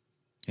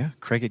 Yeah,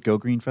 Craig at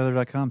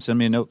gogreenfeather.com. Send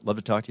me a note. Love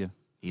to talk to you.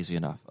 Easy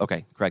enough.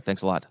 Okay, Craig,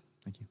 thanks a lot.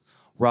 Thank you.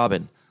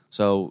 Robin,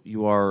 so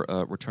you are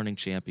a returning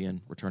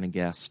champion, returning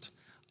guest.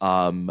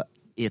 I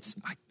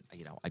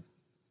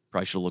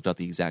probably should have looked up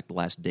the exact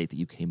last date that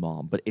you came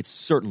on, but it's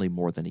certainly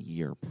more than a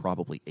year,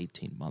 probably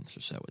 18 months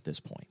or so at this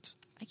point.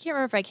 I can't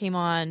remember if I came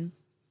on.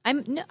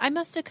 I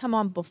must have come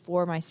on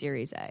before my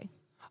Series A.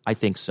 I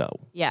think so.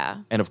 Yeah.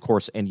 And of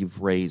course,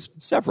 you've raised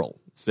several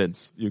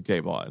since you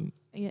came on.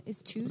 Yeah,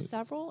 is two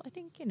several? I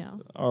think,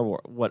 Or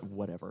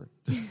whatever.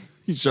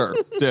 Sure,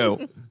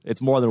 do.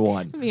 It's more than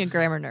one. I'm being a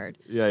grammar nerd.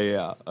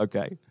 Yeah.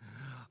 Okay.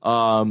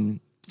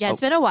 Yeah,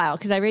 it's been a while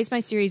because I raised my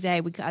Series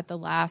A. We got the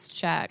last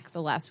check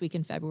the last week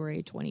in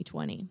February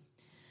 2020.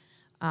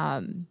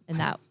 And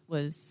that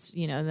was,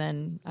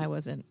 then I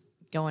wasn't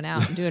going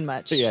out and doing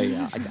much.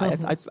 Yeah.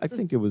 I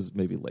think it was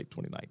maybe late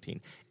 2019.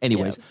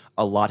 Anyways,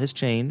 A lot has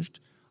changed.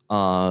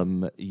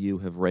 You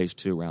have raised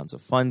 2 rounds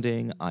of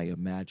funding. I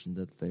imagine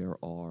that there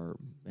are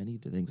many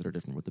things that are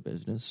different with the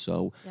business.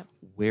 So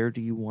where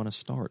do you want to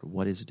start?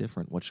 What is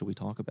different? What should we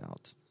talk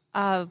about?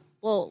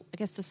 Well, I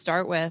guess to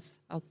start with,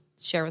 I'll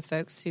share with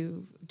folks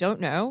who don't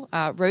know,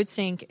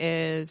 RoadSync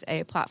is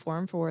a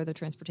platform for the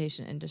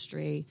transportation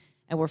industry,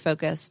 and we're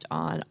focused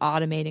on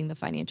automating the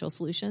financial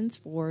solutions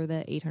for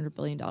the $800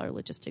 billion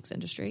logistics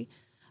industry.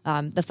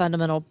 The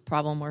fundamental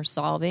problem we're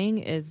solving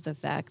is the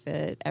fact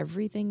that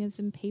everything is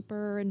in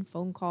paper and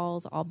phone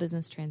calls. All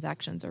business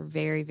transactions are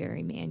very,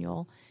 very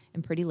manual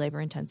and pretty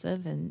labor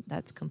intensive, and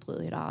that's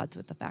completely at odds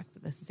with the fact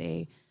that this is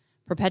a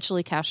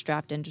perpetually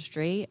cash-strapped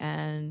industry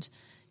and,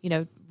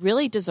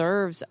 really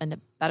deserves a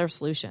better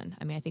solution.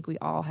 I mean, I think we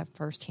all have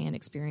firsthand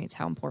experience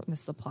how important the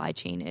supply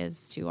chain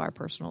is to our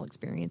personal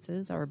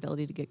experiences, our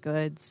ability to get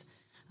goods,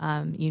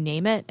 you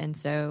name it. And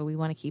so we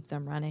want to keep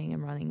them running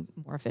and running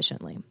more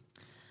efficiently.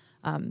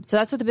 So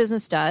that's what the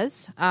business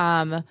does.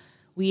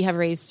 We have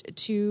raised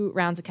 2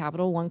 rounds of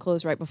capital. One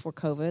closed right before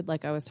COVID,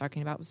 like I was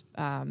talking about, was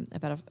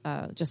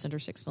about just under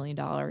 $6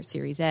 million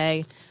Series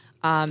A.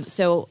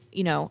 So,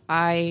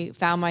 I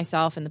found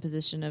myself in the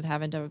position of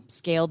having to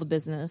scale the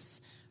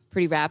business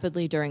pretty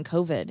rapidly during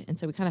COVID. And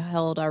so we kind of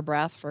held our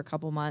breath for a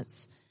couple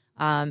months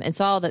and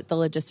saw that the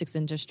logistics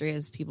industry,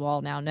 as people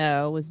all now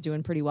know, was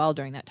doing pretty well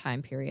during that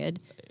time period.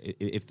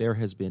 If there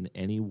has been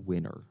any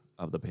winner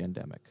of the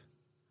pandemic,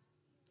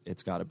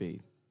 it's got to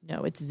be.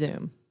 No, it's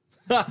Zoom.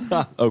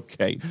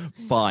 Okay,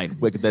 fine.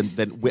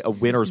 Then a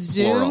winner's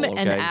Zoom plural. Okay?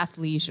 and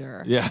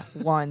athleisure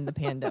won the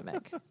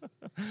pandemic.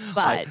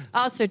 But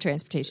also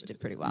transportation did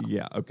pretty well.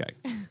 Yeah, okay.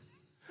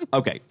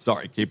 Okay,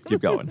 sorry.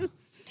 Keep going.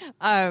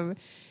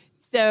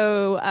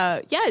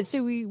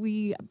 So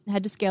we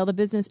had to scale the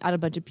business, add a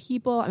bunch of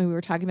people. I mean, we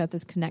were talking about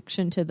this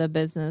connection to the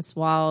business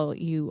while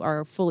you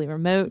are fully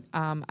remote.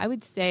 I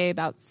would say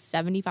about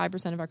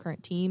 75% of our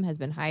current team has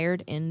been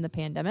hired in the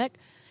pandemic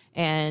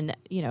and,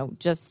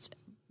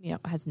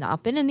 has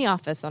not been in the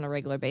office on a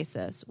regular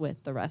basis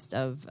with the rest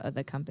of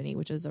the company,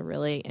 which is a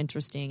really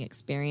interesting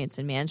experience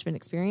and management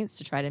experience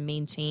to try to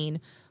maintain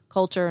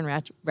culture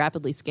and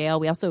rapidly scale.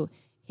 We also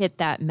hit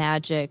that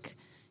magic.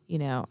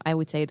 I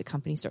would say the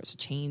company starts to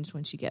change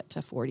once you get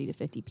to 40 to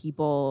 50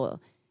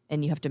 people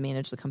and you have to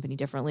manage the company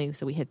differently.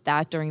 So we hit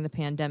that during the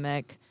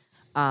pandemic.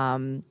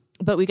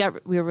 But we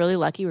were really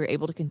lucky. We were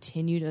able to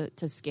continue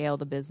to scale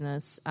the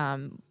business.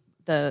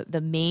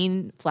 The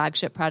main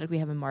flagship product we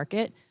have in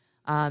market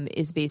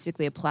is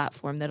basically a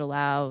platform that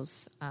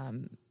allows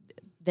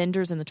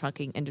vendors in the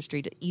trucking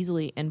industry to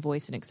easily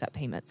invoice and accept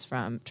payments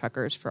from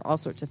truckers for all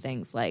sorts of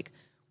things like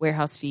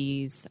warehouse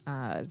fees,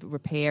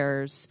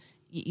 repairs,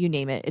 you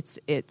name it.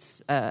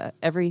 It's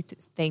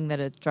everything that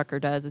a trucker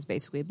does is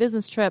basically a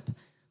business trip.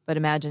 But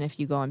imagine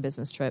if you go on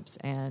business trips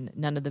and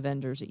none of the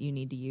vendors that you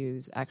need to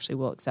use actually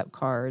will accept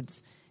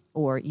cards,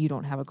 or you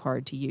don't have a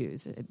card to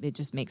use. It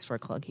just makes for a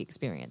clunky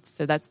experience.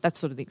 So that's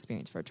sort of the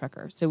experience for a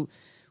trucker. So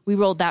we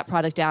rolled that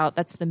product out.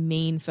 That's the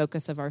main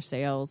focus of our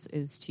sales,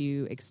 is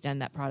to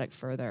extend that product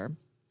further.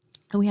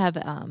 And we have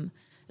at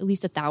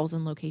least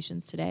 1,000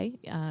 locations today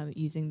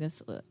using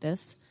this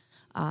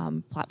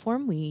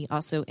platform. We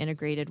also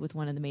integrated with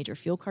one of the major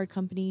fuel card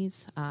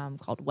companies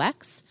called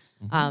WEX.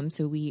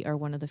 So we are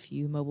one of the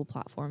few mobile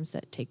platforms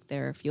that take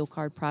their fuel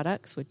card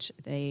products, which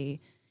they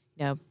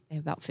have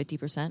about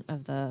 50%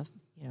 of the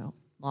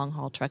long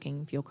haul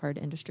trucking fuel card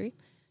industry.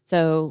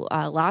 So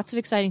lots of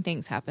exciting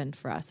things happened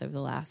for us over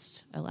the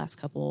last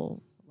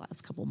couple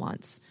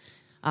months.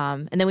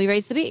 And then we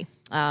raised the B.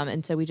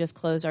 And so we just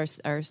closed our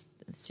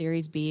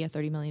Series B, a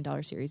 $30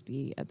 million Series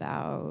B,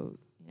 about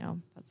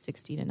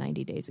 60 to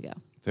 90 days ago.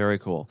 Very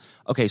cool.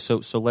 Okay,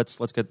 so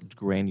let's get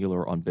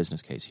granular on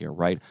business case here,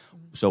 right?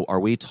 So are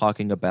we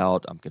talking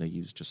about? I'm going to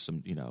use just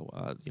some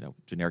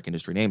generic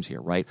industry names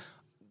here, right?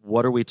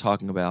 What are we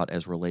talking about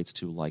as relates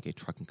to like a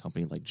trucking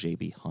company like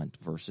JB Hunt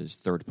versus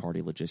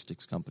third-party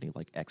logistics company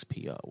like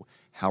XPO?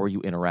 How are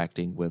you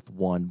interacting with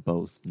one,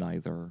 both,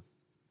 neither?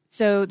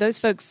 So those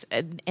folks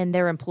and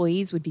their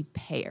employees would be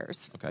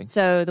payers. Okay.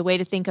 So the way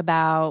to think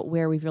about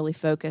where we've really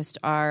focused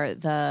are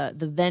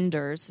the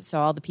vendors, so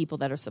all the people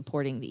that are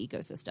supporting the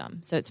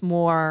ecosystem. So it's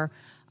more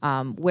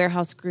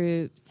warehouse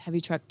groups,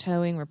 heavy truck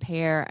towing,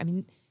 repair. I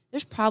mean,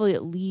 there's probably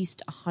at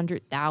least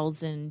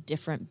 100,000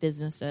 different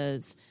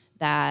businesses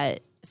that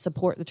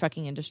support the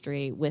trucking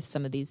industry with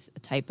some of these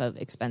type of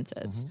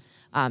expenses.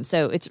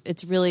 So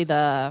it's really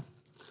the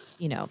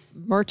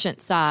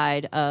merchant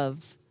side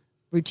of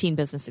routine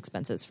business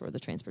expenses for the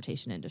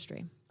transportation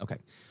industry. Okay.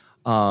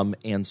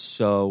 And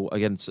so,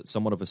 again,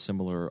 somewhat of a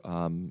similar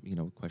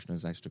question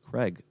as asked to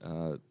Craig.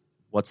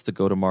 What's the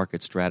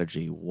go-to-market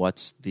strategy?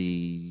 What's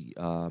the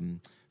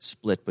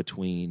split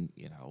between,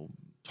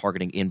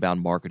 targeting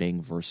inbound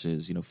marketing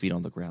versus,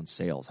 feet-on-the-ground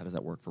sales? How does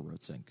that work for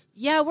RoadSync?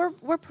 Yeah,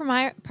 we're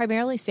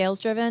primarily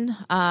sales-driven,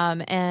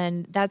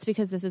 and that's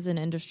because this is an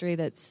industry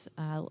that's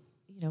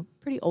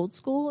pretty old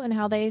school in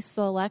how they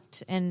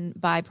select and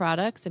buy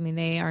products. I mean,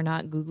 they are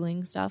not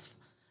Googling stuff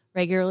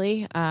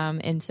regularly,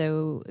 and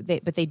so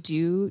they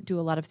do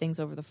a lot of things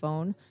over the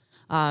phone.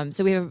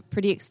 So we have a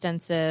pretty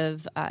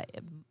extensive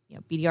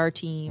BDR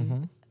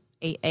team,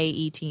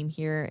 AE team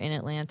here in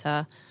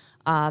Atlanta,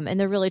 and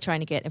they're really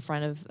trying to get in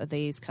front of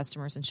these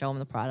customers and show them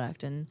the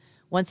product. And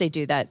once they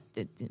do that,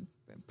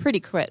 pretty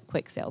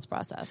quick sales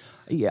process.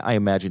 Yeah, I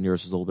imagine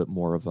yours is a little bit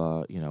more of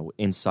a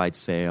inside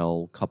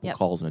sale, couple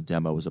calls and a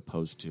demo, as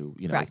opposed to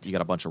Correct. You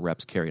got a bunch of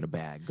reps carrying a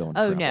bag going.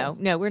 Oh no,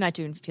 we're not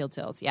doing field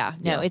sales.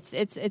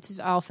 It's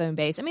all phone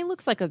based. I mean, it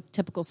looks like a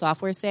typical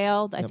software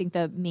sale. I think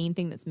the main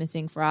thing that's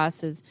missing for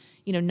us is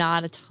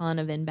not a ton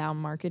of inbound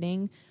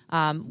marketing.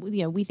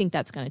 We think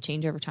that's going to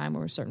change over time.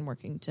 We're certainly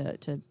working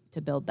to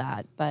build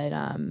that,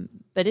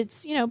 but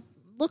it's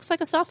looks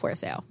like a software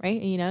sale,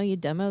 right? You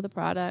demo the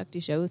product,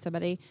 you show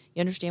somebody,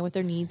 you understand what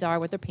their needs are,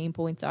 what their pain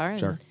points are,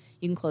 and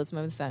you can close them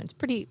over the phone. It's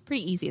pretty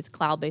easy. It's a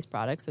cloud-based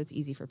product, so it's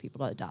easy for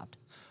people to adopt.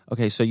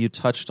 Okay, so you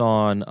touched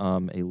on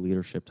a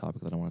leadership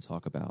topic that I want to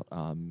talk about.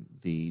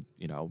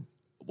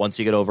 Once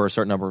you get over a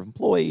certain number of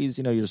employees,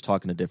 you're just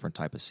talking a different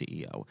type of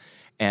CEO.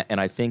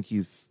 And I think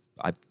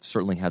I've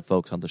certainly had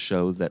folks on the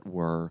show that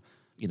were,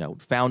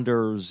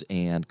 founders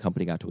and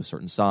company got to a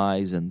certain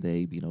size and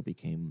they,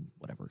 became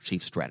whatever,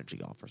 chief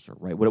strategy officer,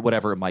 right?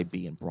 Whatever it might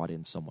be, and brought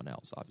in someone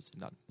else. Obviously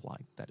not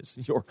implying that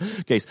is your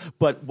case.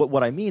 But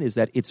what I mean is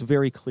that it's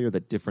very clear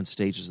that different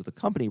stages of the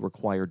company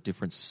require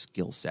different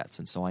skill sets.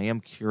 And so I am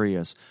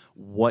curious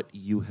what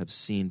you have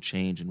seen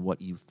change and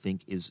what you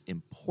think is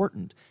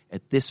important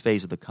at this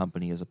phase of the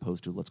company as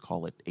opposed to, let's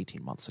call it,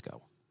 18 months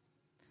ago,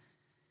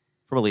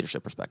 from a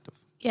leadership perspective.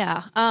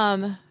 Yeah.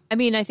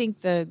 I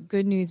think the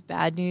good news,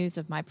 bad news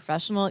of my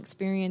professional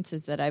experience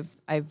is that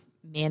I've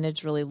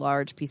managed really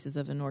large pieces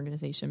of an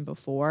organization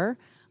before.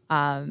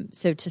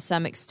 So to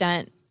some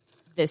extent,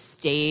 this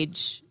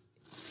stage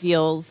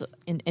feels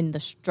in the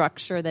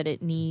structure that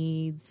it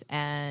needs,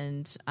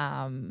 and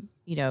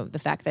the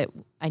fact that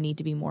I need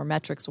to be more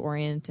metrics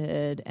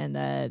oriented, and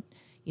that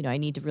I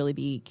need to really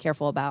be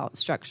careful about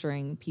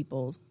structuring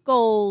people's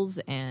goals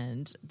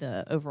and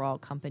the overall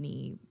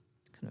company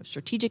kind of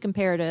strategic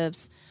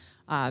imperatives,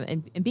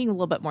 and being a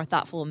little bit more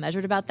thoughtful and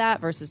measured about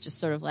that versus just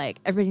sort of like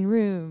everybody in the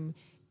room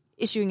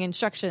issuing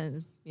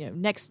instructions,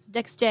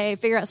 next day,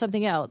 figure out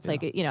something else.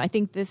 Yeah. I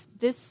think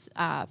this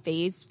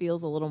phase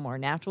feels a little more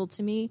natural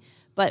to me.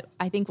 But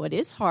I think what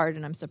is hard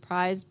and I'm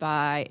surprised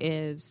by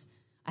is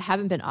I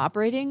haven't been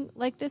operating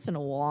like this in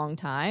a long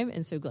time.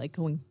 And so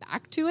going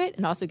back to it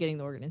and also getting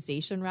the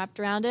organization wrapped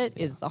around it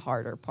is the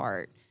harder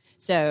part.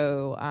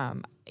 So,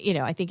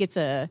 I think it's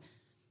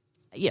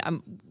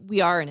we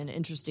are in an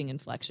interesting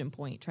inflection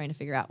point trying to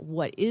figure out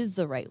what is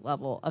the right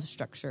level of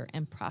structure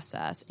and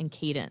process and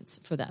cadence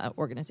for the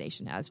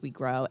organization as we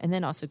grow, and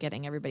then also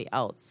getting everybody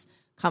else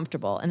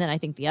comfortable. And then I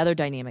think the other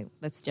dynamic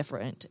that's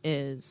different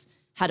is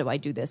how do I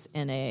do this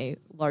in a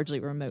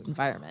largely remote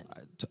environment?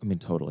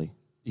 Totally.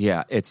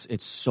 Yeah,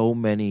 it's so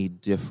many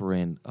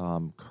different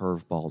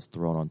curveballs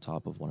thrown on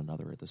top of one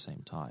another at the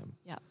same time.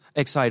 Yeah.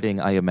 Exciting,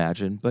 I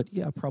imagine, but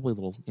probably a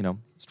little,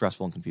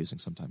 stressful and confusing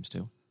sometimes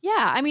too.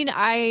 Yeah,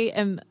 I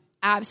am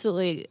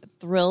absolutely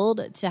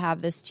thrilled to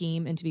have this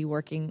team and to be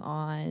working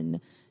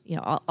on,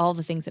 all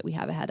the things that we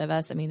have ahead of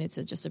us. It's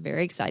just a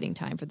very exciting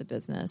time for the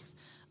business.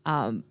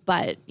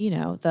 But,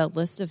 the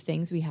list of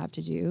things we have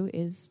to do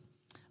is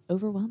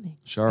overwhelming.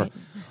 Sure. Right?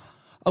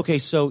 Okay,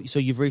 so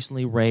you've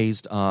recently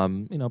raised,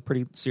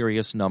 pretty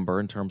serious number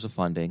in terms of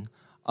funding.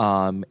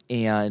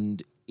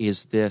 And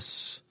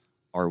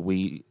are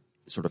we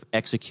sort of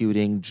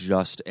executing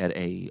just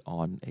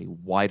on a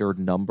wider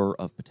number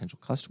of potential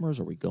customers?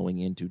 Are we going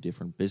into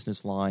different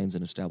business lines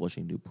and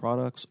establishing new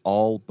products?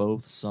 All,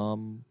 both,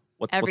 some?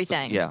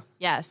 Everything.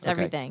 Yes, okay.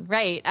 Everything.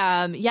 Right.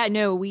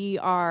 We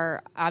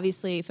are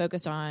obviously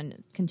focused on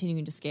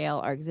continuing to scale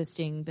our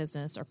existing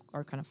business,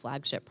 our kind of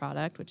flagship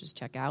product, which is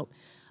Checkout.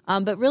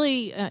 But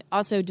really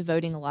also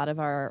devoting a lot of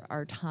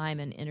our time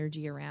and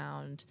energy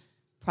around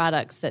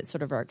products that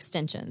sort of are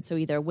extensions. So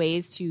either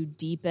ways to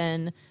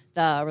deepen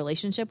the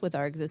relationship with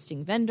our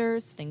existing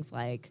vendors, things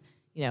like,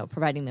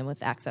 providing them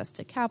with access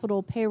to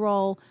capital,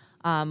 payroll,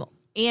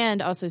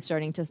 and also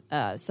starting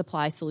to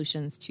supply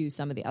solutions to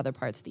some of the other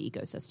parts of the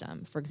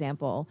ecosystem. For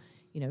example,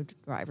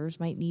 drivers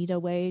might need a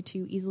way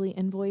to easily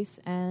invoice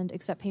and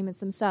accept payments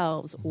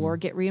themselves or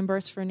get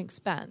reimbursed for an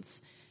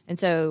expense. And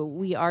so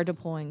we are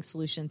deploying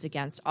solutions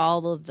against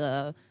all of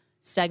the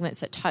segments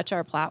that touch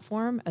our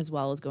platform, as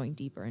well as going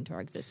deeper into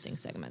our existing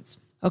segments.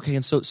 Okay,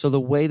 and so the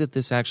way that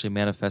this actually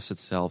manifests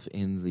itself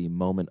in the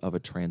moment of a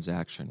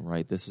transaction,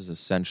 right? This is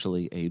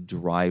essentially a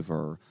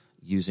driver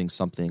using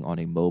something on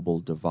a mobile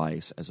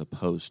device as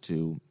opposed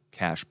to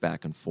cash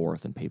back and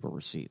forth and paper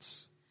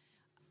receipts.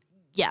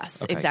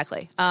 Yes, okay.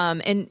 Exactly.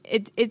 And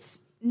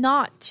it's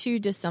not too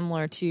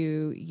dissimilar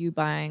to you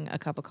buying a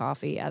cup of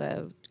coffee at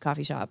a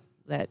coffee shop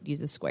that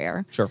uses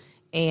Square. Sure.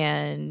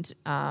 And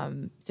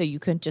so you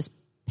couldn't just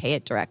pay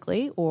it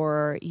directly,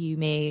 or you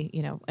may,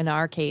 in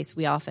our case,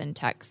 we often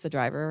text the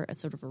driver a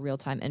sort of a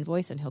real-time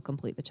invoice and he'll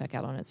complete the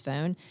checkout on his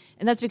phone.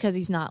 And that's because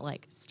he's not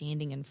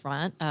standing in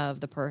front of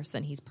the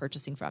person he's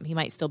purchasing from. He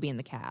might still be in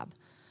the cab,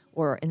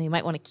 and they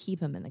might want to keep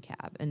him in the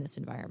cab in this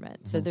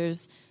environment. Mm-hmm. So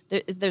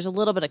there's a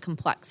little bit of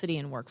complexity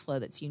in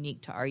workflow that's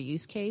unique to our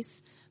use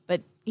case.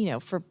 But,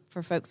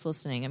 for folks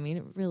listening,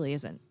 it really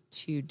isn't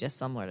too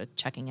dissimilar to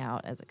checking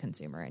out as a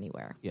consumer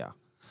anywhere. Yeah.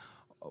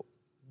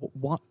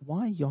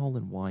 Why y'all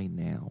and why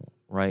now,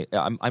 right?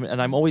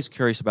 I'm always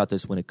curious about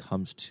this when it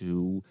comes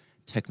to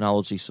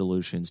technology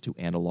solutions to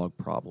analog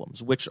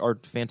problems, which are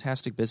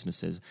fantastic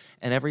businesses.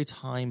 And every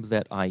time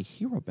that I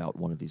hear about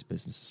one of these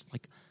businesses, I'm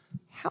like,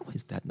 how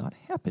has that not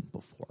happened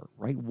before,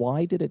 right?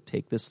 Why did it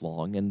take this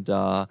long? And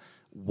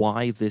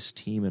why this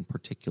team in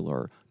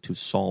particular to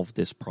solve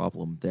this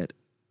problem that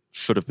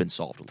should have been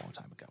solved a long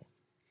time ago?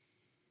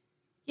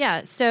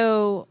 Yeah,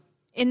 so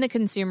in the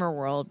consumer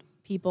world,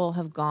 people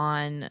have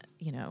gone,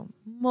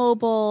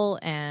 mobile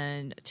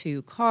and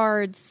to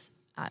cards.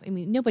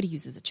 Nobody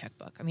uses a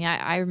checkbook.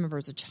 I remember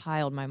as a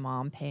child, my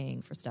mom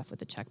paying for stuff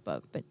with a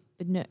checkbook, but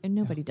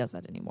nobody does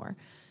that anymore.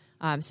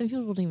 Some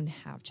people don't even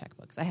have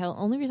checkbooks. The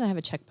only reason I have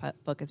a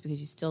checkbook is because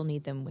you still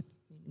need them with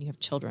you have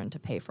children to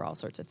pay for all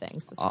sorts of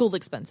things. School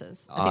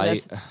expenses. I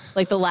think that's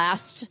like the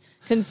last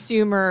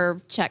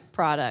consumer check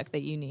product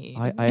that you need.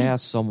 I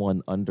asked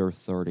someone under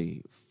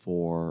 30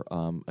 for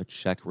a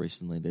check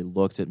recently. They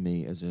looked at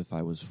me as if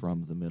I was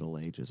from the Middle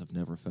Ages. I've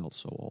never felt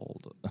so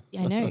old.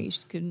 Yeah, I know.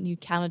 You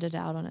counted it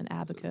out on an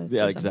abacus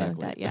yeah, or something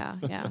like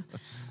that.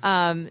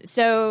 Yeah.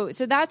 So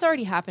that's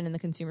already happened in the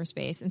consumer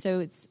space. And so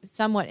it's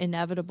somewhat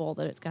inevitable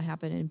that it's going to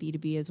happen in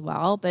B2B as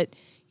well. But,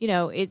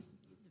 it's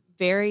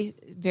very,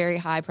 very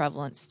high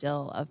prevalence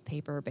still of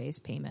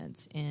paper-based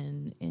payments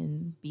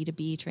in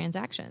B2B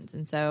transactions.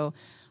 And so,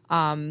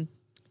 I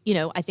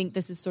think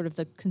this is sort of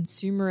the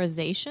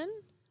consumerization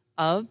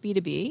of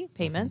B2B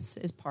payments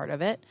is part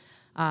of it.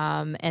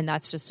 And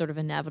that's just sort of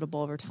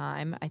inevitable over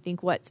time. I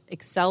think what's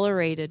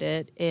accelerated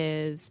it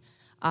is,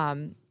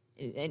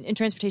 in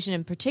transportation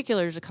in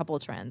particular, there's a couple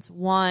of trends.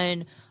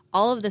 One,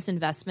 all of this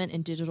investment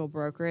in digital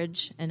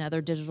brokerage and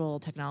other digital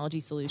technology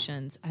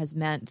solutions has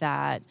meant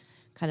that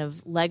kind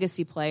of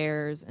legacy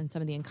players and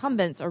some of the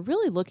incumbents are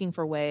really looking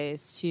for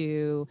ways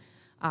to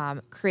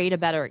create a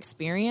better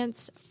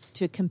experience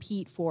to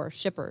compete for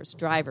shippers,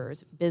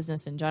 drivers,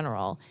 business in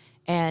general.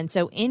 And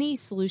so any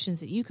solutions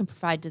that you can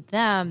provide to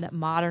them that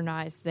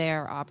modernize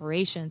their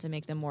operations and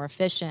make them more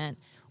efficient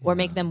or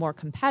make them more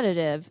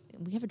competitive,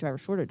 we have a driver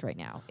shortage right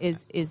now,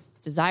 is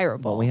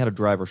desirable. Well, we had a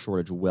driver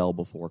shortage well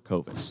before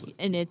COVID.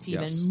 And it's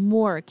even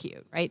more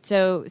acute, right?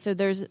 So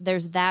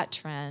there's that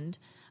trend.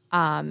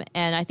 And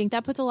I think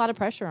that puts a lot of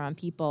pressure on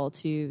people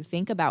to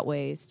think about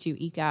ways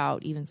to eke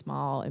out even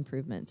small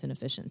improvements in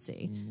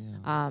efficiency.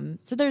 Yeah.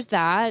 So there's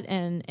that,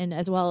 and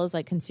as well as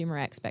like consumer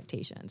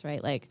expectations,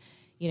 right? Like,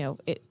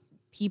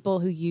 people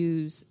who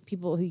use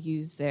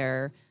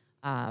their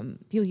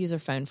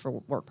phone for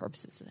work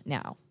purposes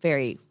now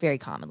very, very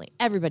commonly.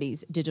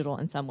 Everybody's digital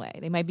in some way.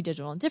 They might be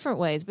digital in different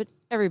ways, but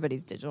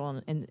everybody's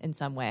digital in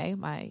some way.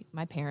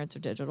 My parents are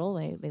digital.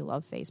 They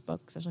love Facebook,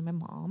 especially my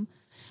mom.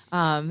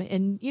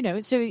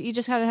 So you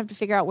just kind of have to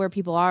figure out where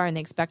people are, and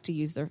they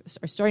are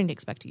starting to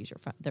expect to use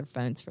their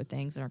phones for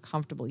things and are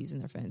comfortable using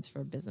their phones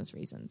for business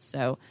reasons.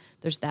 So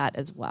there's that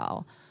as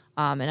well.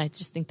 And I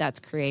just think that's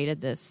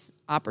created this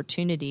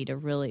opportunity to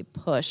really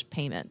push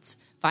payments,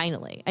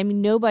 finally. I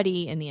mean,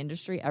 nobody in the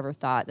industry ever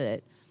thought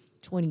that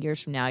 20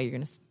 years from now you're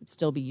going to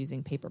still be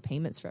using paper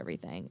payments for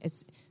everything.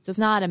 It's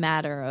not a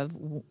matter of,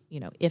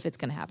 if it's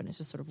going to happen. It's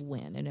just sort of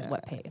when and at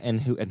what pace.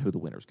 And who the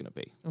winner's going to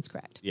be. That's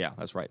correct. Yeah,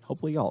 that's right.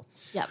 Hopefully y'all.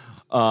 Yep.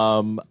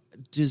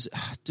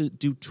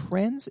 Do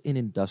trends in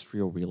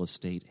industrial real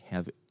estate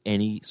have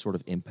any sort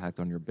of impact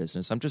on your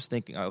business? I'm just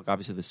thinking,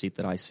 obviously the seat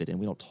that I sit in,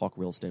 we don't talk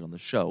real estate on the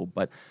show,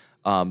 but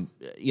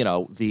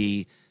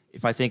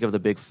if I think of the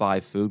big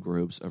 5 food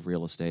groups of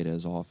real estate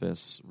as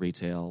office,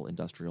 retail,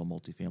 industrial,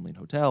 multifamily, and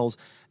hotels,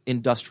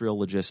 industrial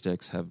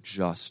logistics have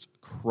just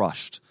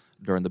crushed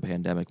during the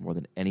pandemic more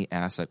than any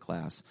asset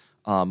class.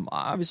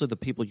 Obviously, the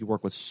people you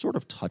work with sort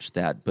of touch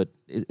that, but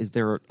is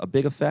there a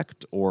big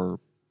effect, or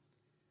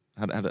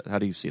how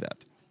do you see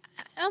that?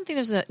 I don't think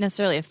there's a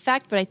necessarily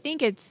effect, but I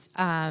think it's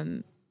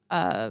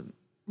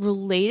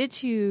related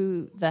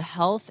to the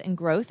health and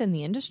growth in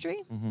the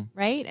industry,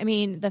 right? I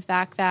mean, the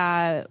fact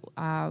that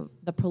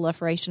the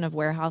proliferation of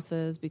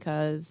warehouses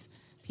because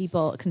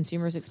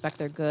consumers expect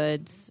their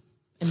goods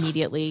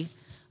immediately,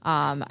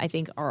 I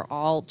think are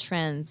all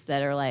trends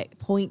that are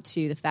point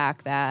to the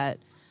fact that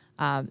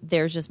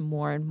there's just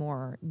more and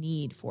more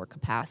need for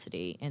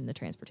capacity in the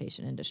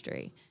transportation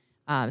industry.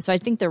 So I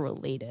think they're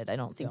related. I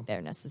don't think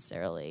they're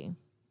necessarily...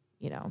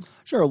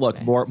 Sure. Look,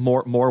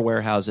 more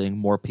warehousing,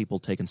 more people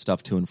taking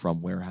stuff to and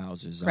from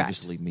warehouses. Correct.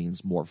 Obviously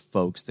means more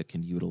folks that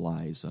can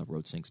utilize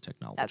RoadSync's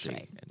technology. That's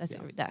right.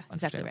 That's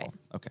exactly right.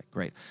 Okay,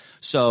 great.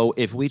 So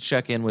if we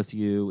check in with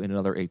you in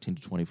another 18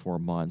 to 24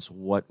 months,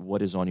 what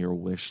is on your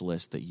wish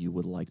list that you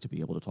would like to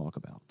be able to talk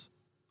about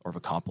or have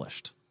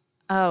accomplished?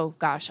 Oh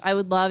gosh, I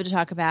would love to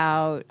talk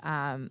about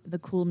the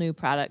cool new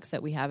products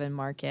that we have in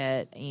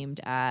market aimed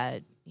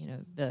at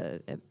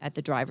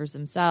the drivers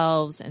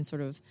themselves and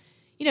sort of.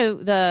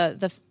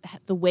 The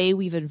way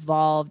we've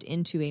evolved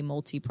into a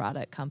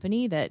multi-product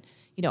company that,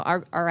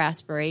 our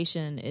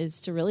aspiration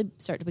is to really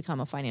start to become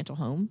a financial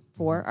home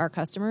for our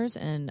customers.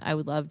 And I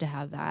would love to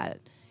have that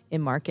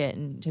in market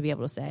and to be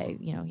able to say,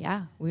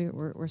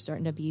 we're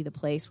starting to be the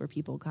place where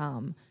people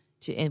come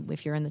to,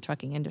 if you're in the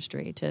trucking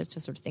industry, to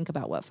sort of think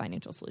about what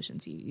financial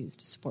solutions you use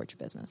to support your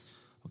business.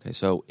 Okay.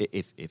 So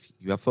if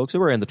you have folks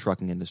who are in the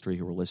trucking industry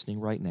who are listening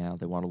right now,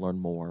 they want to learn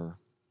more,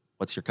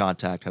 what's your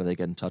contact? How do they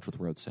get in touch with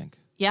RoadSync?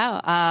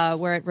 Yeah,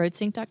 we're at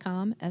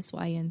roadsync.com,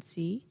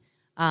 SYNC.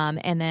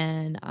 And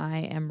then I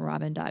am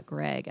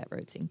robin.gregg at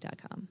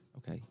roadsync.com.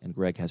 Okay, and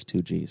Gregg has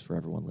 2 G's for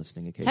everyone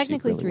listening in case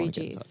technically you really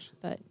 3 G's,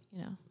 but,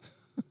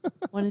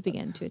 one at the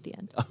beginning, 2 at the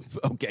end.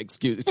 Okay,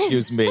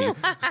 excuse me.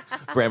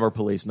 Grammar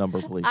police,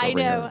 number police over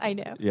here. I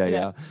know.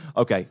 Yeah.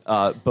 Okay,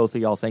 both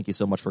of y'all, thank you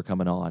so much for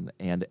coming on.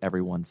 And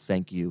everyone,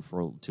 thank you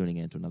for tuning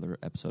in to another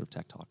episode of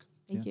Tech Talk.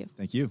 Thank you.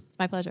 Thank you. It's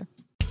my pleasure.